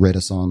always, rate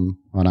us on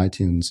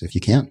iTunes if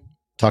you can.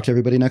 Talk to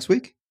everybody next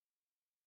week.